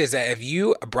did is that if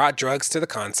you brought drugs to the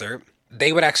concert,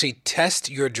 they would actually test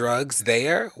your drugs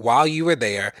there while you were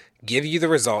there, give you the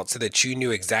results so that you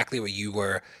knew exactly what you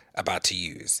were about to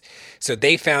use. So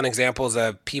they found examples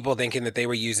of people thinking that they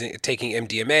were taking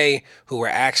MDMA who were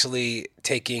actually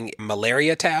taking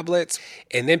malaria tablets.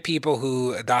 And then people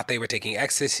who thought they were taking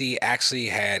ecstasy actually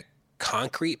had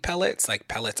concrete pellets, like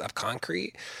pellets of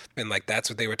concrete. And like that's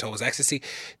what they were told was ecstasy.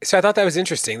 So I thought that was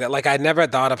interesting, that like I'd never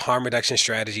thought of harm reduction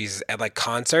strategies at like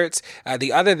concerts.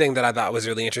 The other thing that I thought was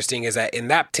really interesting is that in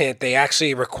that tent, they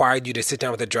actually required you to sit down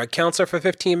with a drug counselor for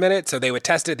 15 minutes. So they would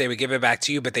test it, they would give it back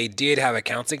to you, but they did have a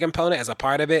counseling component as a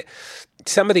part of it.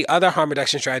 Some of the other harm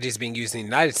reduction strategies being used in the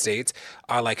United States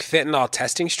are like fentanyl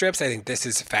testing strips. I think this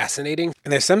is fascinating.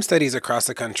 And there's some studies across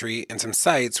the country and some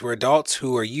sites where adults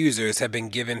who are users have been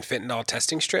given fentanyl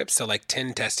testing strips, so like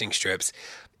 10 testing strips,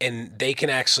 and they can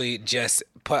actually just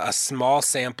put a small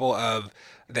sample of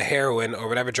the heroin or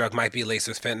whatever drug might be laced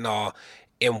with fentanyl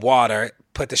in water,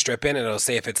 put the strip in, and it'll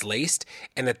say if it's laced,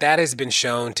 and that has been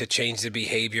shown to change the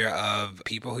behavior of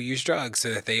people who use drugs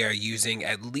so that they are using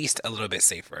at least a little bit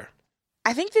safer.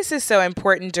 I think this is so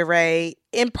important, DeRay,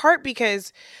 in part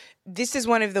because this is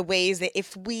one of the ways that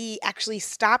if we actually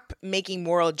stop making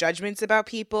moral judgments about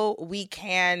people, we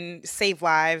can save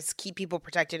lives, keep people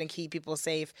protected, and keep people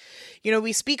safe.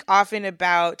 We speak often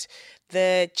about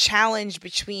the challenge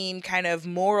between kind of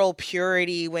moral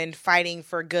purity when fighting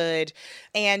for good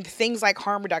and things like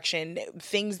harm reduction,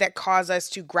 things that cause us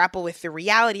to grapple with the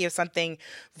reality of something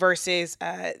versus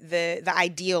the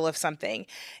ideal of something.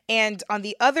 And on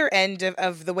the other end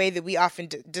of the way that we often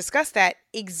discuss that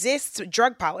exists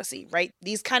drug policy, right?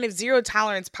 These kind of zero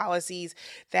tolerance policies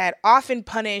that often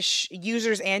punish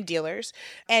users and dealers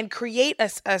and create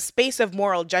a space of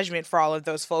moral judgment for all of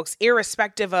those folks,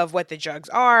 irrespective of what the drugs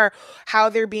are, how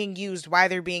they're being used, why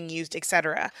they're being used,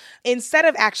 etc. Instead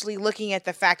of actually looking at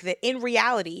the fact that in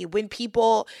reality, when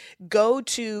people go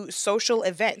to social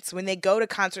events, when they go to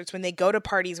concerts, when they go to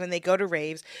parties, when they go to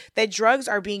raves, that drugs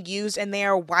are being used and they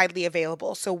are widely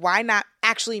available. So why not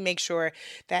actually make sure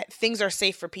that things are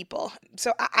safe for people?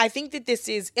 So I think that this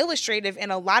is illustrative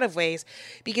in a lot of ways,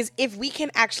 because if we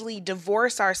can actually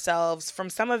divorce ourselves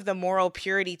from some of the moral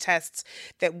purity tests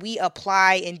that we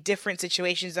apply in different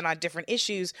situations and on different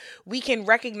issues, we can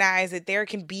recognize that there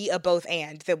can be a both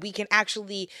and, that we can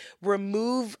actually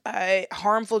remove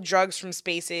harmful drugs from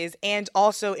spaces and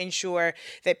also ensure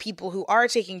that people who are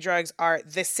taking drugs are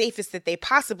the safest that they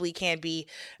possibly can be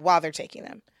while they're taking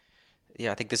them.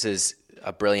 Yeah, I think this is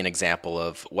a brilliant example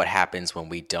of what happens when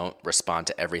we don't respond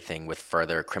to everything with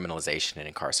further criminalization and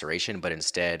incarceration, but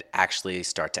instead actually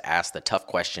start to ask the tough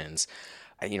questions.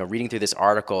 Reading through this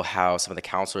article, how some of the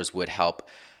counselors would help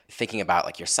thinking about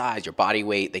like your size, your body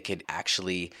weight, they could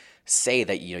actually say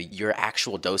that your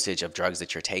actual dosage of drugs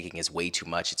that you're taking is way too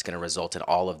much. It's going to result in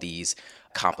all of these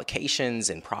complications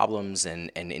and problems, and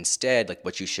instead, like,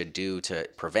 what you should do to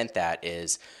prevent that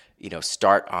is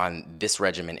start on this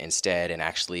regimen instead and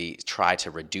actually try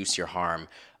to reduce your harm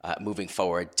moving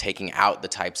forward, taking out the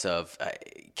types of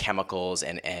chemicals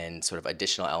and sort of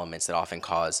additional elements that often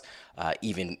cause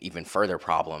even further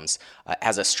problems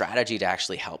as a strategy to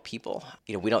actually help people.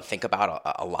 We don't think about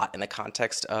a lot in the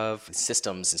context of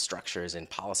systems and structures, and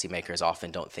policymakers often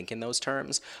don't think in those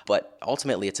terms. But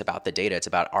ultimately, it's about the data. It's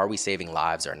about, are we saving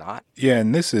lives or not? Yeah,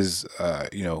 and this is,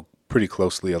 pretty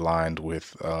closely aligned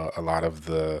with a lot of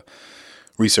the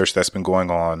research that's been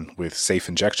going on with safe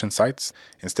injection sites.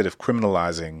 Instead of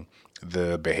criminalizing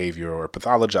the behavior or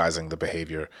pathologizing the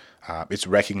behavior, it's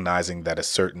recognizing that a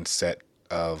certain set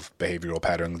of behavioral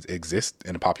patterns exist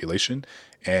in a population.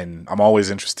 And I'm always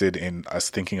interested in us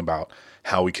thinking about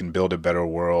how we can build a better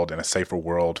world and a safer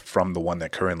world from the one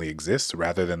that currently exists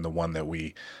rather than the one that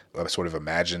we sort of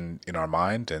imagine in our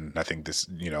mind. And I think this,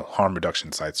 harm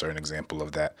reduction sites are an example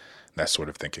of that sort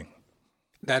of thinking.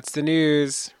 That's the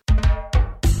news.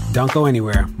 Don't go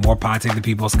anywhere. More Pod Save the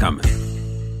People's coming.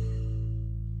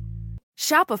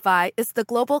 Shopify is the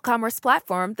global commerce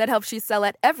platform that helps you sell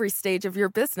at every stage of your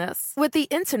business. With the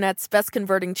internet's best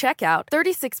converting checkout,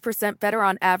 36% better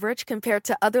on average compared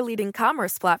to other leading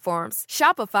commerce platforms,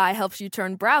 Shopify helps you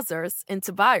turn browsers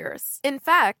into buyers. In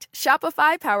fact,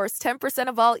 Shopify powers 10%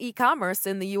 of all e-commerce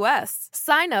in the U.S.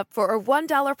 Sign up for a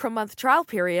 $1 per month trial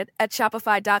period at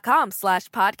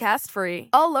shopify.com/podcastfree.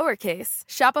 All lowercase,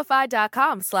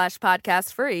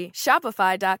 shopify.com/podcastfree,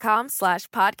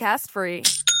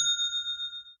 shopify.com/podcastfree.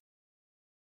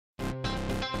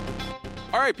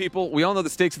 All right, people, we all know the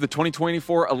stakes of the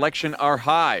 2024 election are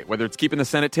high, whether it's keeping the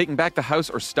Senate, taking back the House,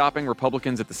 or stopping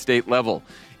Republicans at the state level.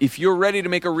 If you're ready to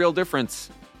make a real difference,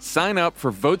 sign up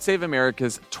for Vote Save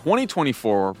America's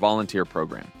 2024 volunteer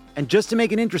program. And just to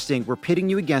make it interesting, we're pitting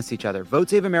you against each other. Vote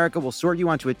Save America will sort you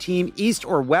onto a team, east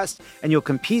or west, and you'll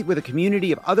compete with a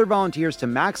community of other volunteers to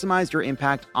maximize your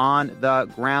impact on the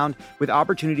ground with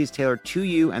opportunities tailored to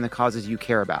you and the causes you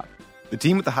care about. The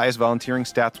team with the highest volunteering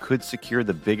stats could secure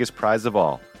the biggest prize of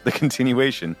all, the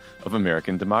continuation of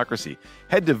American democracy.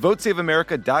 Head to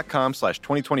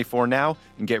votesaveamerica.com/2024 now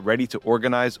and get ready to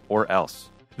organize or else.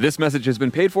 This message has been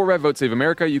paid for by Vote Save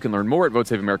America. You can learn more at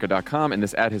votesaveamerica.com, and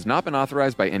this ad has not been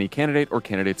authorized by any candidate or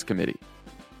candidates committee.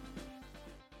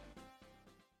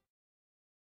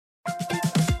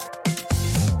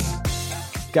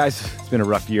 Guys, it's been a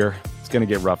rough year. Going to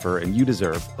get rougher, and you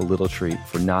deserve a little treat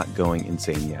for not going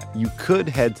insane yet. You could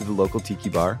head to the local tiki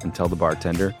bar and tell the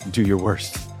bartender, do your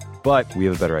worst. But we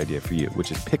have a better idea for you,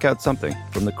 which is pick out something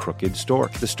from the Crooked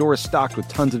store. The store is stocked with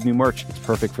tons of new merch. It's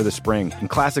perfect for the spring. And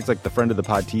classics like the Friend of the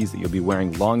Pod tees that you'll be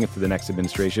wearing long into the next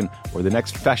administration or the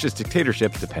next fascist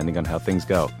dictatorship, depending on how things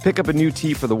go. Pick up a new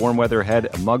tee for the warm weather ahead,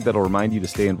 a mug that'll remind you to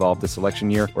stay involved this election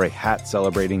year, or a hat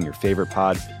celebrating your favorite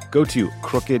pod. Go to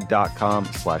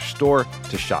crooked.com/store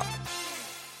to shop.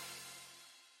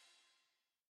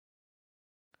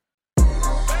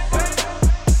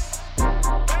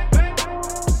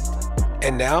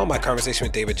 And now, my conversation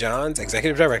with David Johns,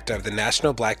 Executive Director of the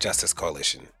National Black Justice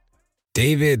Coalition.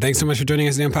 David, thanks so much for joining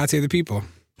us today on Pod Save the People.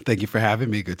 Thank you for having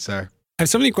me, good sir. I have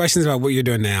so many questions about what you're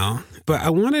doing now, but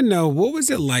I want to know, what was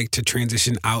it like to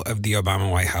transition out of the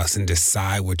Obama White House and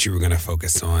decide what you were going to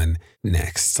focus on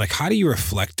next? Like, how do you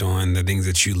reflect on the things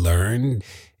that you learned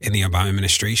in the Obama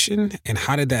administration, and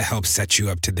how did that help set you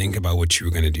up to think about what you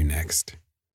were going to do next?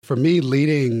 For me,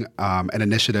 leading an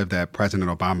initiative that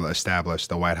President Obama established,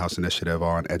 the White House Initiative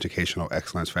on Educational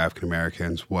Excellence for African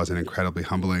Americans, was an incredibly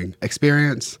humbling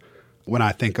experience. When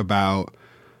I think about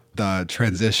the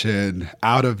transition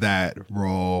out of that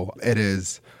role, it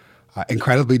is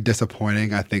incredibly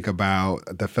disappointing. I think about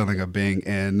the feeling of being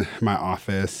in my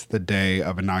office the day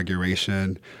of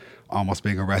inauguration, almost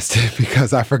being arrested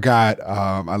because I forgot.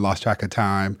 I lost track of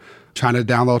time, trying to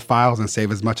download files and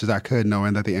save as much as I could,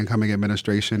 knowing that the incoming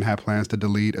administration had plans to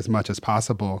delete as much as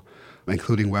possible,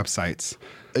 including websites.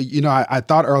 I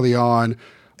thought early on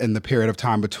in the period of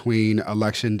time between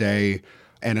Election Day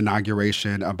and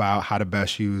inauguration about how to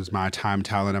best use my time,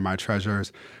 talent, and my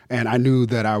treasures. And I knew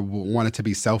that I wanted to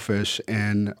be selfish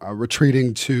in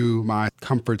retreating to my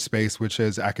comfort space, which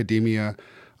is academia,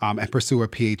 and pursue a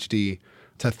PhD,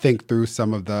 to think through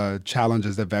some of the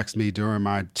challenges that vexed me during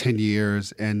my 10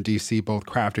 years in DC, both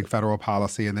crafting federal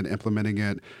policy and then implementing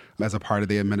it as a part of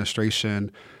the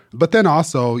administration. But then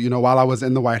also, while I was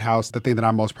in the White House, the thing that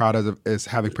I'm most proud of is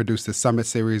having produced this summit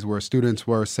series where students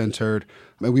were centered.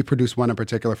 And we produced one in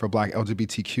particular for Black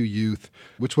LGBTQ youth,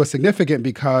 which was significant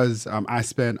because I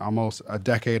spent almost a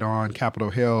decade on Capitol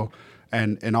Hill.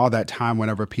 And in all that time,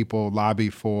 whenever people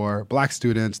lobbied for Black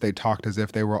students, they talked as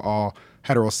if they were all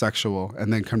heterosexual.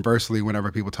 And then conversely,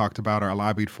 whenever people talked about or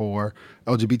lobbied for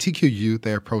LGBTQ youth,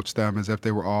 they approached them as if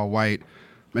they were all white.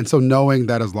 And so knowing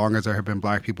that as long as there have been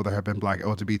Black people, there have been Black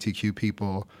LGBTQ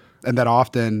people, and that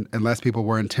often, unless people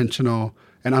were intentional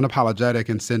and unapologetic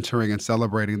in centering and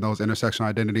celebrating those intersectional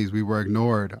identities, we were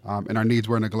ignored and our needs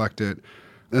were neglected.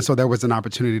 And so there was an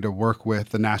opportunity to work with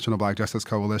the National Black Justice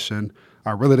Coalition,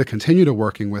 really to continue to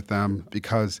working with them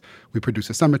because we produced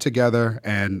a summit together,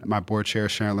 and my board chair,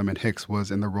 Sharon Lemon Hicks,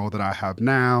 was in the role that I have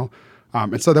now.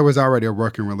 And so there was already a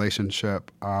working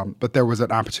relationship, but there was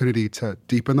an opportunity to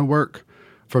deepen the work,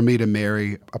 for me to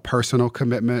marry a personal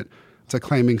commitment to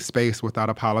claiming space without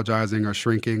apologizing or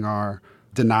shrinking or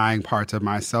denying parts of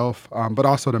myself, but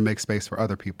also to make space for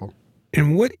other people.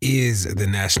 And what is the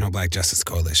National Black Justice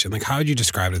Coalition? Like, how would you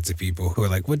describe it to people who are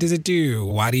like, what does it do?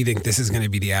 Why do you think this is going to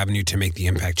be the avenue to make the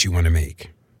impact you want to make?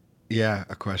 Yeah,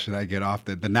 a question I get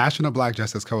often. The National Black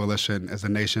Justice Coalition is the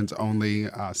nation's only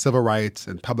civil rights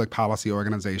and public policy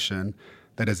organization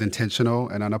that is intentional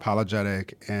and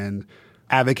unapologetic in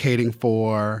advocating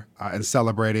for and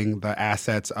celebrating the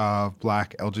assets of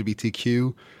Black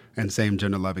LGBTQ and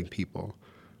same-gender loving people.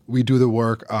 We do the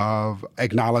work of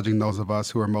acknowledging those of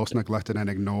us who are most neglected and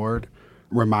ignored,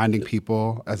 reminding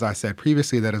people, as I said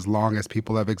previously, that as long as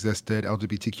people have existed,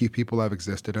 LGBTQ people have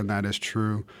existed, and that is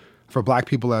true for Black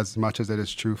people as much as it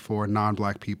is true for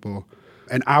non-Black people.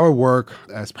 And our work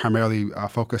is primarily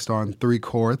focused on three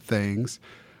core things.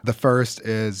 The first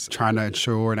is trying to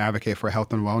ensure and advocate for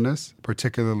health and wellness,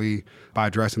 particularly by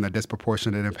addressing the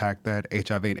disproportionate impact that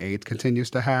HIV and AIDS continues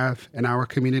to have in our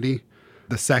community.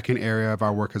 The second area of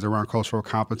our work is around cultural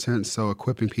competence, so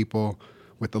equipping people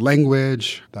with the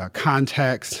language, the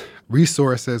context,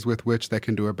 resources with which they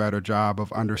can do a better job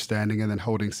of understanding and then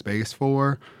holding space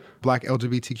for Black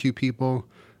LGBTQ people.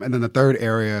 And then the third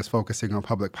area is focusing on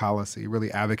public policy,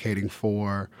 really advocating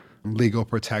for legal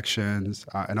protections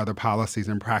and other policies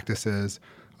and practices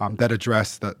that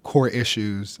address the core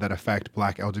issues that affect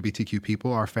Black LGBTQ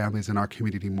people, our families, and our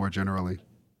community more generally.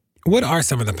 What are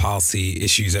some of the policy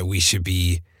issues that we should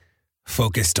be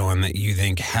focused on that you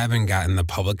think haven't gotten the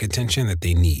public attention that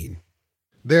they need?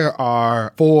 There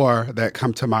are four that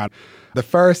come to mind. The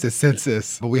first is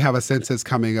census. We have a census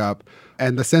coming up,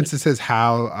 and the census is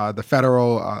how the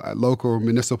federal, local,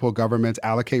 municipal governments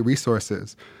allocate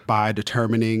resources by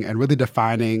determining and really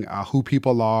defining who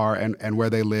people are and where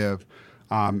they live,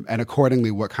 and accordingly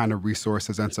what kind of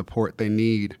resources and support they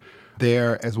need.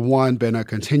 There has been a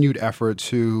continued effort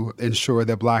to ensure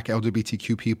that Black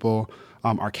LGBTQ people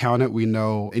are counted. We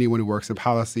know anyone who works in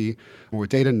policy or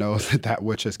data knows that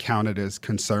which is counted is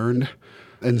concerned.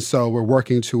 And so we're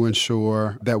working to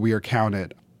ensure that we are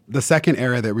counted. The second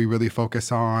area that we really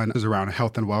focus on is around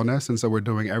health and wellness. And so we're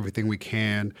doing everything we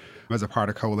can as a part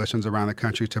of coalitions around the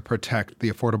country to protect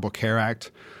the Affordable Care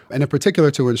Act, and in particular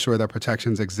to ensure that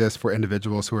protections exist for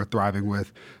individuals who are thriving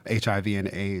with HIV and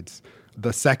AIDS.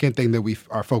 The second thing that we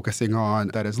are focusing on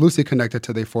that is loosely connected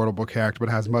to the Affordable Care Act, but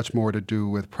has much more to do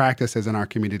with practices in our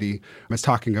community, is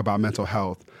talking about mental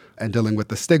health and dealing with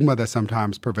the stigma that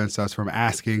sometimes prevents us from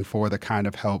asking for the kind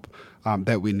of help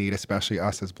that we need, especially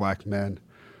us as Black men.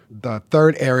 The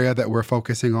third area that we're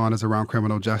focusing on is around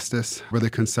criminal justice, really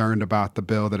concerned about the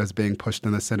bill that is being pushed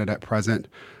in the Senate at present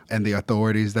and the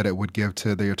authorities that it would give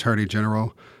to the Attorney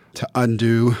General to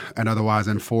undo and otherwise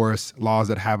enforce laws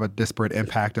that have a disparate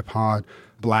impact upon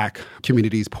Black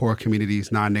communities, poor communities,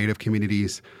 non-Native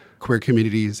communities, queer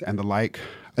communities, and the like.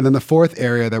 And then the fourth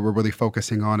area that we're really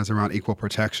focusing on is around equal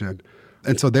protection.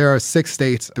 And so there are 6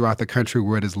 states throughout the country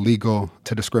where it is legal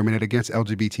to discriminate against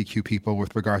LGBTQ people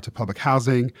with regard to public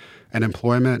housing and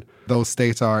employment. Those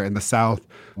states are in the South,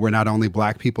 where not only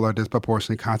Black people are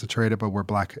disproportionately concentrated, but where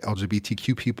Black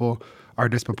LGBTQ people are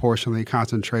disproportionately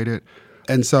concentrated.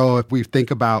 And so if we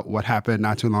think about what happened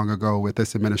not too long ago with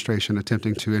this administration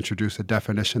attempting to introduce a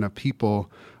definition of people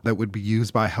that would be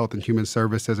used by Health and Human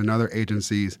Services and other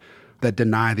agencies that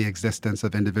deny the existence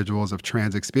of individuals of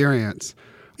trans experience,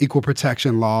 equal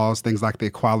protection laws, things like the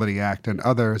Equality Act and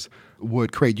others,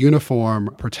 would create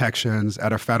uniform protections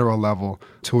at a federal level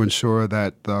to ensure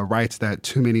that the rights that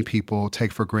too many people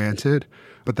take for granted,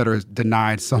 but that are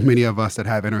denied so many of us that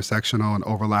have intersectional and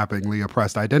overlappingly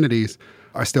oppressed identities,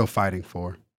 are still fighting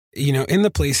for. You know, in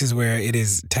the places where it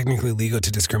is technically legal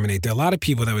to discriminate, there are a lot of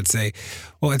people that would say,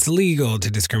 well, it's legal to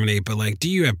discriminate, but like, do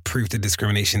you have proof that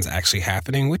discrimination is actually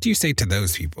happening? What do you say to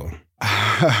those people?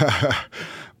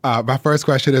 My first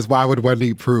question is, why would one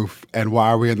need proof? And why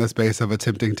are we in the space of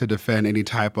attempting to defend any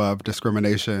type of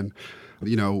discrimination?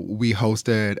 You know, we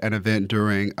hosted an event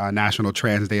during National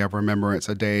Trans Day of Remembrance,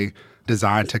 a day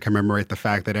designed to commemorate the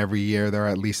fact that every year there are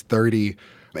at least 30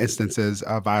 instances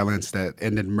of violence that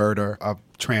ended murder of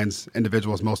trans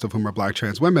individuals, most of whom are Black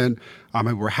trans women.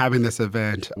 And we're having this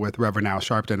event with Reverend Al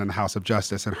Sharpton in the House of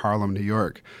Justice in Harlem, New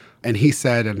York. And he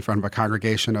said in front of a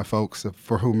congregation of folks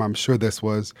for whom I'm sure this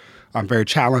was very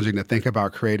challenging to think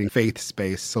about creating faith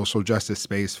space, social justice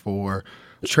space for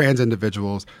trans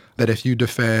individuals, that if you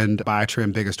defend bi,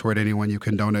 trans, bigots toward anyone, you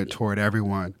condone it toward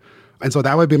everyone. And so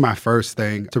that would be my first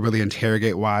thing, to really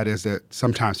interrogate why it is that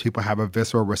sometimes people have a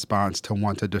visceral response to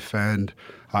want to defend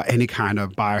any kind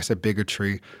of bias or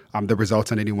bigotry that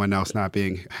results in anyone else not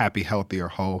being happy, healthy, or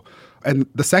whole. And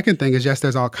the second thing is, yes,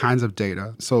 there's all kinds of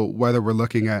data. So whether we're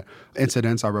looking at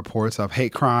incidents or reports of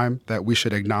hate crime that we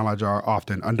should acknowledge are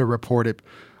often underreported,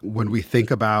 when we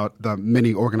think about the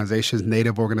many organizations,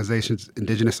 Native organizations,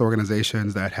 Indigenous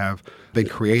organizations that have been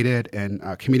created in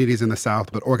communities in the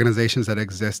South, but organizations that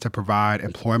exist to provide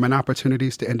employment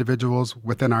opportunities to individuals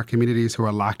within our communities who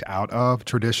are locked out of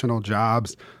traditional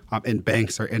jobs in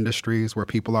banks or industries where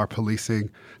people are policing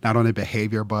not only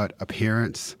behavior but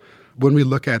appearance. When we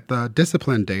look at the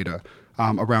discipline data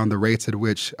around the rates at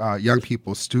which young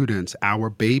people, students, our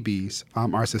babies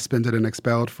are suspended and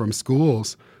expelled from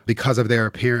schools because of their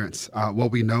appearance,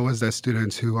 what we know is that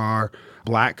students who are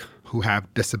Black, who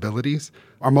have disabilities,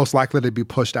 are most likely to be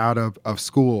pushed out of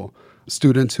school.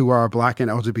 Students who are Black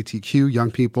and LGBTQ,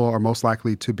 young people, are most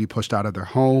likely to be pushed out of their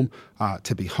home,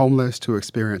 to be homeless, to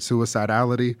experience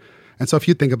suicidality. And so if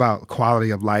you think about quality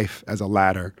of life as a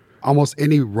ladder, almost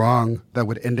any rung that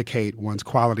would indicate one's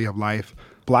quality of life,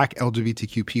 Black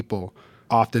LGBTQ people,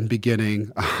 often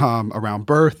beginning around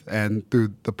birth and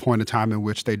through the point of time in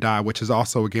which they die, which is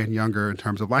also, again, younger in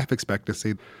terms of life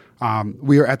expectancy,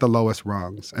 we are at the lowest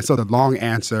rungs. And so the long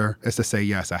answer is to say,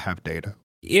 yes, I have data.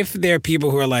 If there are people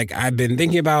who are like, I've been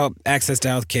thinking about access to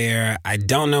health care, I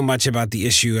don't know much about the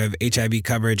issue of HIV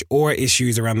coverage or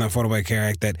issues around the Affordable Care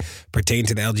Act that pertain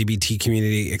to the LGBT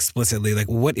community explicitly, like,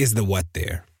 what is the what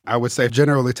there? I would say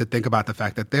generally to think about the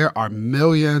fact that there are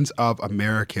millions of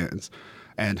Americans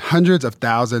and hundreds of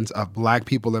thousands of Black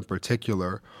people in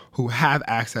particular who have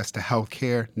access to health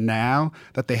care now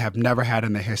that they have never had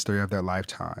in the history of their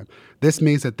lifetime. This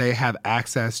means that they have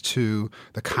access to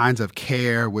the kinds of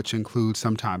care which includes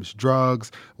sometimes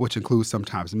drugs, which includes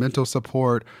sometimes mental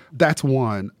support. That's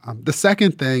one. The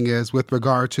second thing is with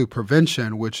regard to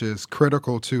prevention, which is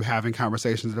critical to having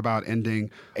conversations about ending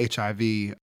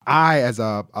HIV. I, as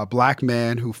a Black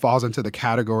man who falls into the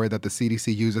category that the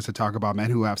CDC uses to talk about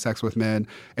men who have sex with men,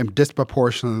 am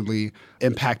disproportionately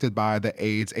impacted by the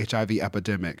AIDS HIV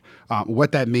epidemic.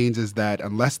 What that means is that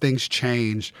unless things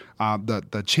change,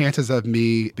 the chances of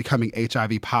me becoming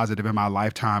HIV positive in my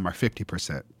lifetime are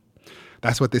 50%.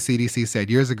 That's what the CDC said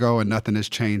years ago, and nothing has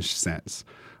changed since.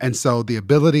 And so the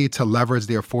ability to leverage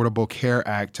the Affordable Care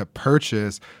Act to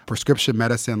purchase prescription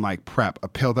medicine like PrEP, a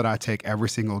pill that I take every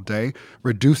single day,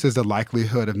 reduces the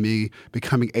likelihood of me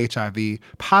becoming HIV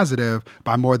positive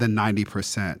by more than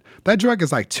 90%. That drug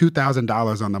is like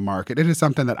 $2,000 on the market. It is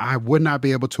something that I would not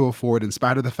be able to afford in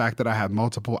spite of the fact that I have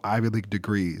multiple Ivy League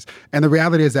degrees. And the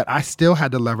reality is that I still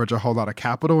had to leverage a whole lot of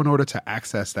capital in order to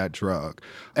access that drug.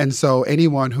 And so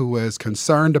anyone who is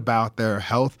concerned about their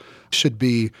health should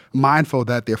be mindful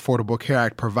that the Affordable Care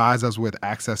Act provides us with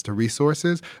access to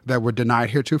resources that were denied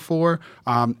heretofore,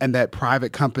 and that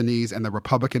private companies and the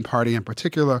Republican Party in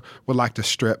particular would like to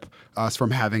strip us from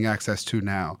having access to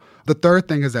now. The third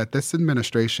thing is that this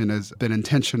administration has been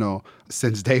intentional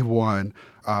since day one,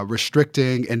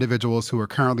 restricting individuals who are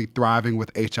currently thriving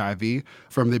with HIV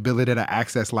from the ability to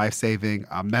access life-saving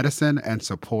medicine and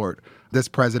support. This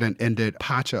president ended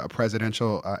PACHA, a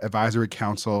presidential advisory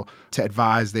council, to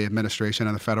advise the administration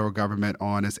and the federal government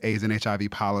on its AIDS and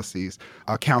HIV policies,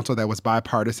 a council that was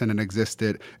bipartisan and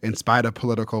existed in spite of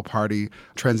political party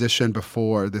transition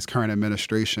before this current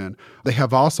administration. They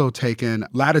have also taken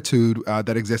latitude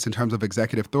that exists in terms of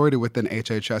executive authority within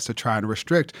HHS to try and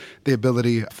restrict the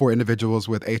ability for individuals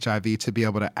with HIV to be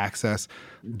able to access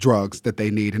drugs that they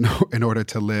need in order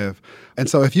to live. And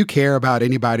so if you care about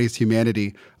anybody's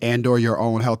humanity and or your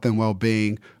own health and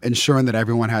well-being, ensuring that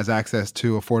everyone has access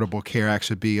to Affordable Care Act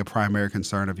should be a primary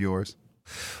concern of yours.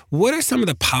 What are some of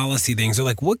the policy things, or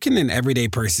like what can an everyday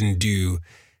person do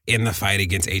in the fight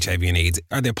against HIV and AIDS?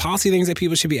 Are there policy things that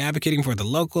people should be advocating for at the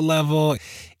local level?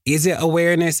 Is it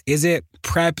awareness? Is it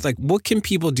PrEP? Like, what can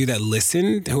people do that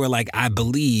listen who are like, I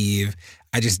believe,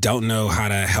 I just don't know how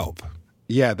to help?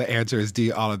 Yeah, the answer is D,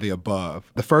 all of the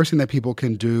above. The first thing that people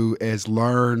can do is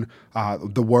learn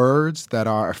the words that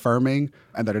are affirming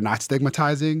and that are not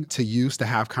stigmatizing to use to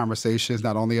have conversations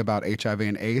not only about HIV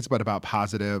and AIDS, but about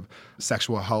positive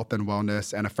sexual health and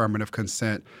wellness and affirmative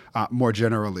consent more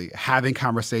generally. Having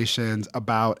conversations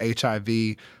about HIV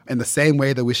in the same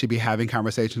way that we should be having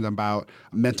conversations about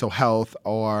mental health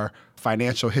or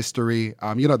financial history.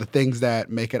 The things that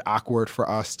make it awkward for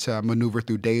us to maneuver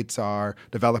through dates are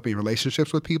developing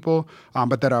relationships with people,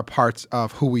 but that are parts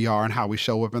of who we are and how we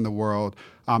show up in the world,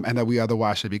 and that we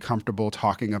otherwise should be comfortable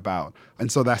talking about.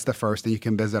 And so that's the first thing. You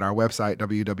can visit our website,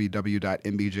 www.mbjc.org,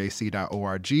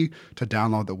 to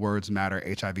download the Words Matter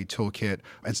HIV Toolkit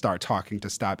and start talking to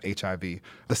stop HIV.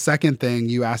 The second thing,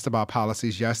 you asked about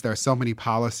policies. Yes, there are so many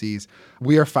policies.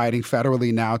 We are fighting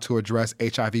federally now to address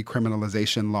HIV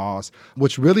criminalization laws,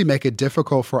 which really make it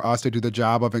difficult for us to do the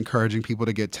job of encouraging people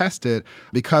to get tested,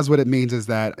 because what it means is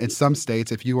that in some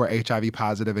states, if you are HIV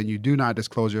positive and you do not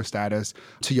disclose your status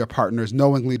to your partners,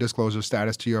 knowingly disclose your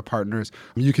status to your partners,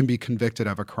 you can be convicted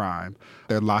of a crime.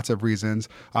 There are lots of reasons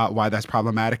why that's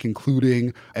problematic,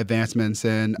 including advancements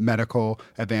in medical,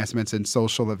 advancements in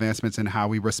social, advancements in how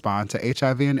we respond to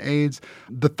HIV and AIDS.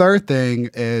 The third thing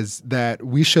is that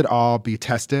we should all be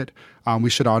tested. We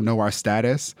should all know our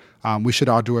status. We should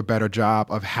all do a better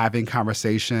job of having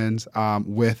conversations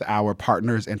with our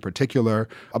partners in particular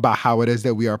about how it is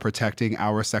that we are protecting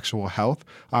our sexual health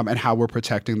and how we're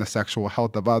protecting the sexual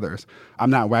health of others. I'm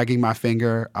not wagging my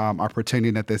finger or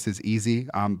pretending that this is easy,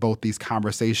 both these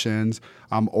conversations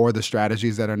or the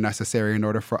strategies that are necessary in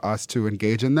order for us to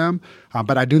engage in them.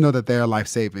 But I do know that they are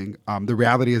life-saving. The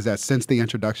reality is that since the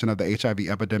introduction of the HIV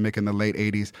epidemic in the late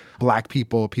 80s, Black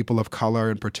people, people of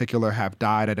color in particular, have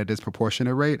died at a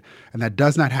disproportionate rate. And that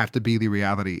does not have to be the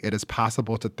reality. It is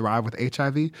possible to thrive with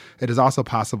HIV. It is also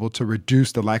possible to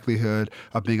reduce the likelihood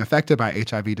of being affected by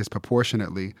HIV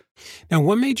disproportionately. Now,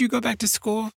 what made you go back to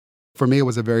school? For me, it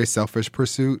was a very selfish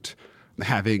pursuit.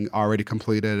 Having already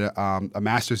completed a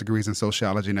master's degree in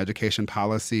sociology and education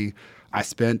policy, I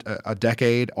spent a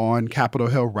decade on Capitol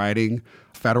Hill writing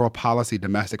federal policy,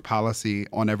 domestic policy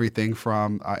on everything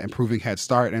from improving Head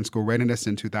Start and school readiness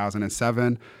in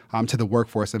 2007 to the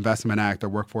Workforce Investment Act or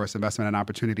Workforce Investment and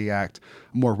Opportunity Act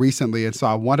more recently. And so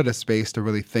I wanted a space to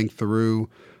really think through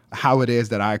how it is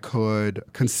that I could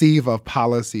conceive of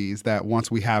policies that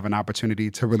once we have an opportunity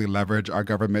to really leverage our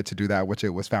government to do that which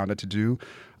it was founded to do,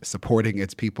 supporting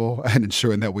its people and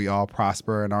ensuring that we all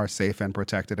prosper and are safe and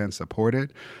protected and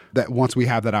supported, that once we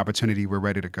have that opportunity, we're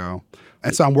ready to go.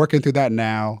 And so I'm working through that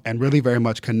now and really very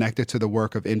much connected to the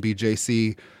work of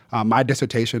NBJC. My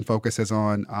dissertation focuses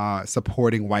on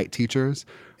supporting white teachers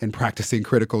in practicing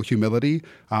critical humility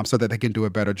so that they can do a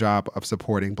better job of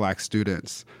supporting Black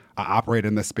students. I operate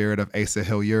in the spirit of Asa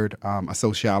Hilliard, a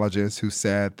sociologist who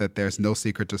said that there's no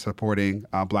secret to supporting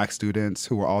Black students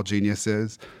who are all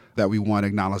geniuses, that we, one,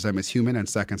 acknowledge them as human, and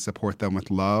second, support them with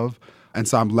love. And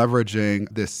so I'm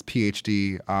leveraging this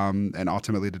PhD and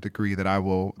ultimately the degree that I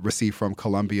will receive from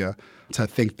Columbia to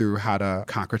think through how to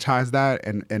concretize that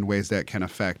in ways that can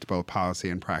affect both policy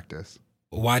and practice.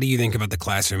 Why do you think about the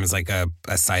classroom as like a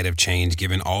site of change,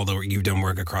 given all the you've done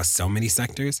work across so many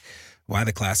sectors? Why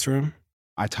the classroom?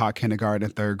 I taught kindergarten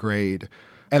and third grade.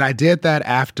 And I did that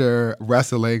after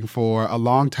wrestling for a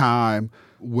long time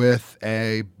with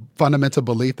a fundamental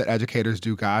belief that educators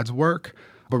do God's work,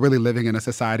 but really living in a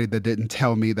society that didn't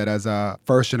tell me that as a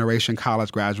first-generation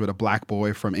college graduate, a Black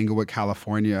boy from Inglewood,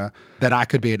 California, that I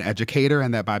could be an educator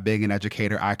and that by being an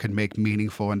educator, I could make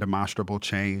meaningful and demonstrable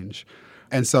change.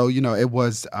 And so, it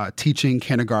was teaching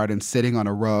kindergarten, sitting on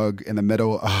a rug in the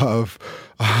middle of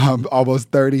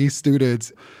almost 30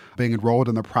 students, being enrolled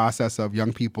in the process of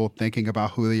young people thinking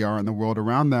about who they are in the world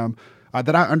around them,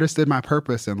 that I understood my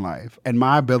purpose in life and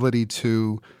my ability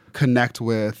to connect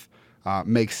with,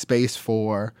 make space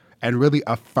for, and really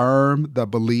affirm the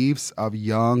beliefs of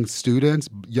young students,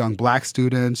 young Black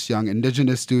students, young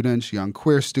Indigenous students, young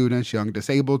queer students, young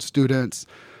disabled students,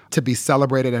 to be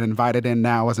celebrated and invited in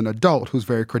now as an adult who's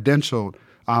very credentialed,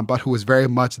 but who is very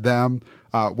much them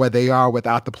where they are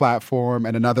without the platform,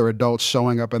 and another adult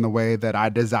showing up in the way that I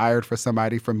desired for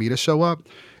somebody for me to show up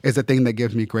is the thing that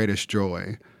gives me greatest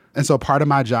joy. And so part of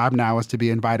my job now is to be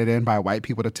invited in by white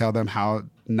people to tell them how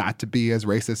not to be as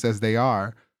racist as they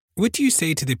are. What do you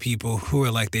say to the people who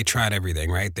are like, they tried everything,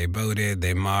 right? They voted,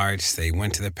 they marched, they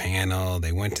went to the panel,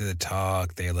 they went to the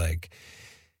talk, they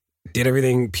did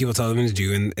everything people told them to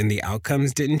do, and the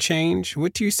outcomes didn't change?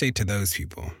 What do you say to those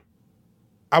people?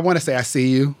 I want to say I see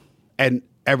you, and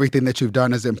everything that you've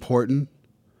done is important.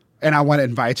 And I want to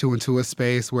invite you into a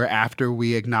space where after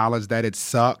we acknowledge that it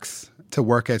sucks to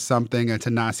work at something and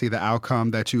to not see the outcome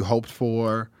that you hoped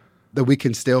for, that we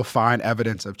can still find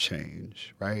evidence of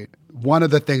change, right? One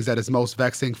of the things that is most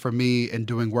vexing for me in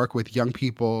doing work with young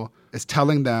people is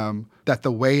telling them that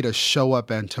the way to show up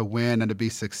and to win and to be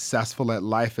successful at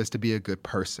life is to be a good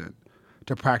person,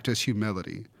 to practice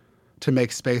humility, to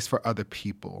make space for other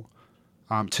people,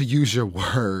 to use your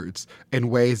words in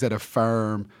ways that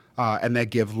affirm and that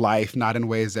give life, not in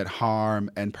ways that harm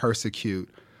and persecute.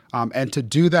 And to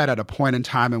do that at a point in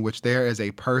time in which there is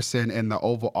a person in the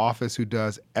Oval Office who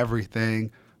does everything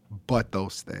but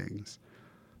those things.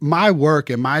 My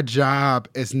work and my job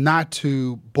is not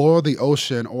to boil the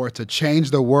ocean or to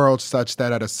change the world such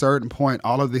that at a certain point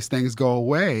all of these things go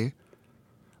away,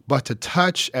 but to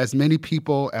touch as many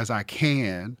people as I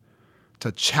can,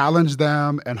 to challenge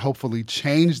them and hopefully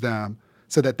change them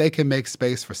so that they can make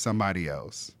space for somebody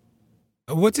else.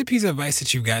 What's a piece of advice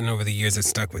that you've gotten over the years that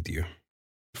stuck with you?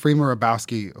 Freeman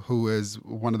Hrabowski, who is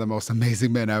one of the most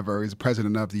amazing men ever, he's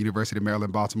president of the University of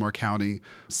Maryland, Baltimore County,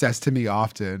 says to me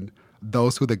often,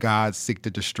 those who the gods seek to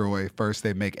destroy, first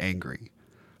they make angry.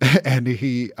 And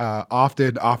he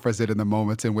often offers it in the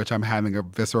moments in which I'm having a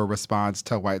visceral response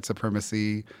to white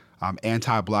supremacy,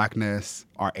 anti-Blackness,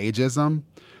 or ageism.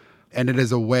 And it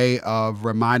is a way of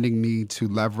reminding me to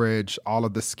leverage all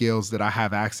of the skills that I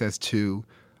have access to,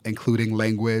 including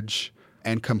language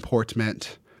and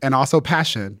comportment, and also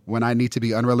passion when I need to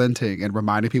be unrelenting and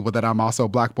reminding people that I'm also a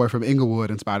Black boy from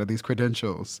Inglewood in spite of these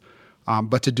credentials,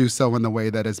 but to do so in the way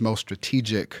that is most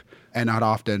strategic and not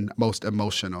often most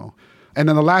emotional. And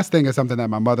then the last thing is something that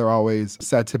my mother always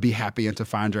said, to be happy and to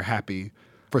find your happy.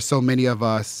 For so many of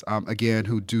us, again,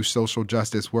 who do social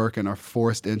justice work and are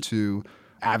forced into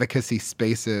advocacy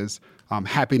spaces,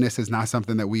 happiness is not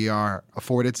something that we are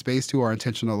afforded space to or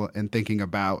intentional in thinking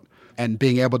about. And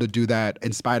being able to do that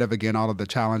in spite of, again, all of the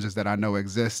challenges that I know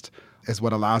exist is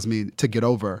what allows me to get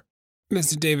over.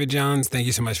 Mr. David Jones, thank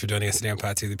you so much for joining us today on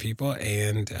Pod Save the People.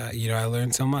 And, I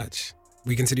learned so much.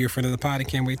 We consider you a friend of the pod and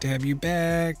can't wait to have you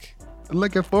back.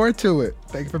 Looking forward to it.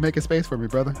 Thank you for making space for me,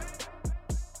 brother.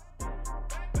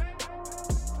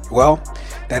 Well,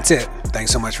 that's it.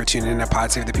 Thanks so much for tuning in to Pod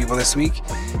Save the People this week.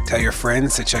 Tell your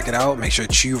friends to check it out. Make sure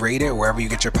to rate it wherever you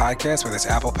get your podcasts, whether it's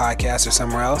Apple Podcasts or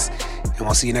somewhere else. And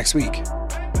we'll see you next week.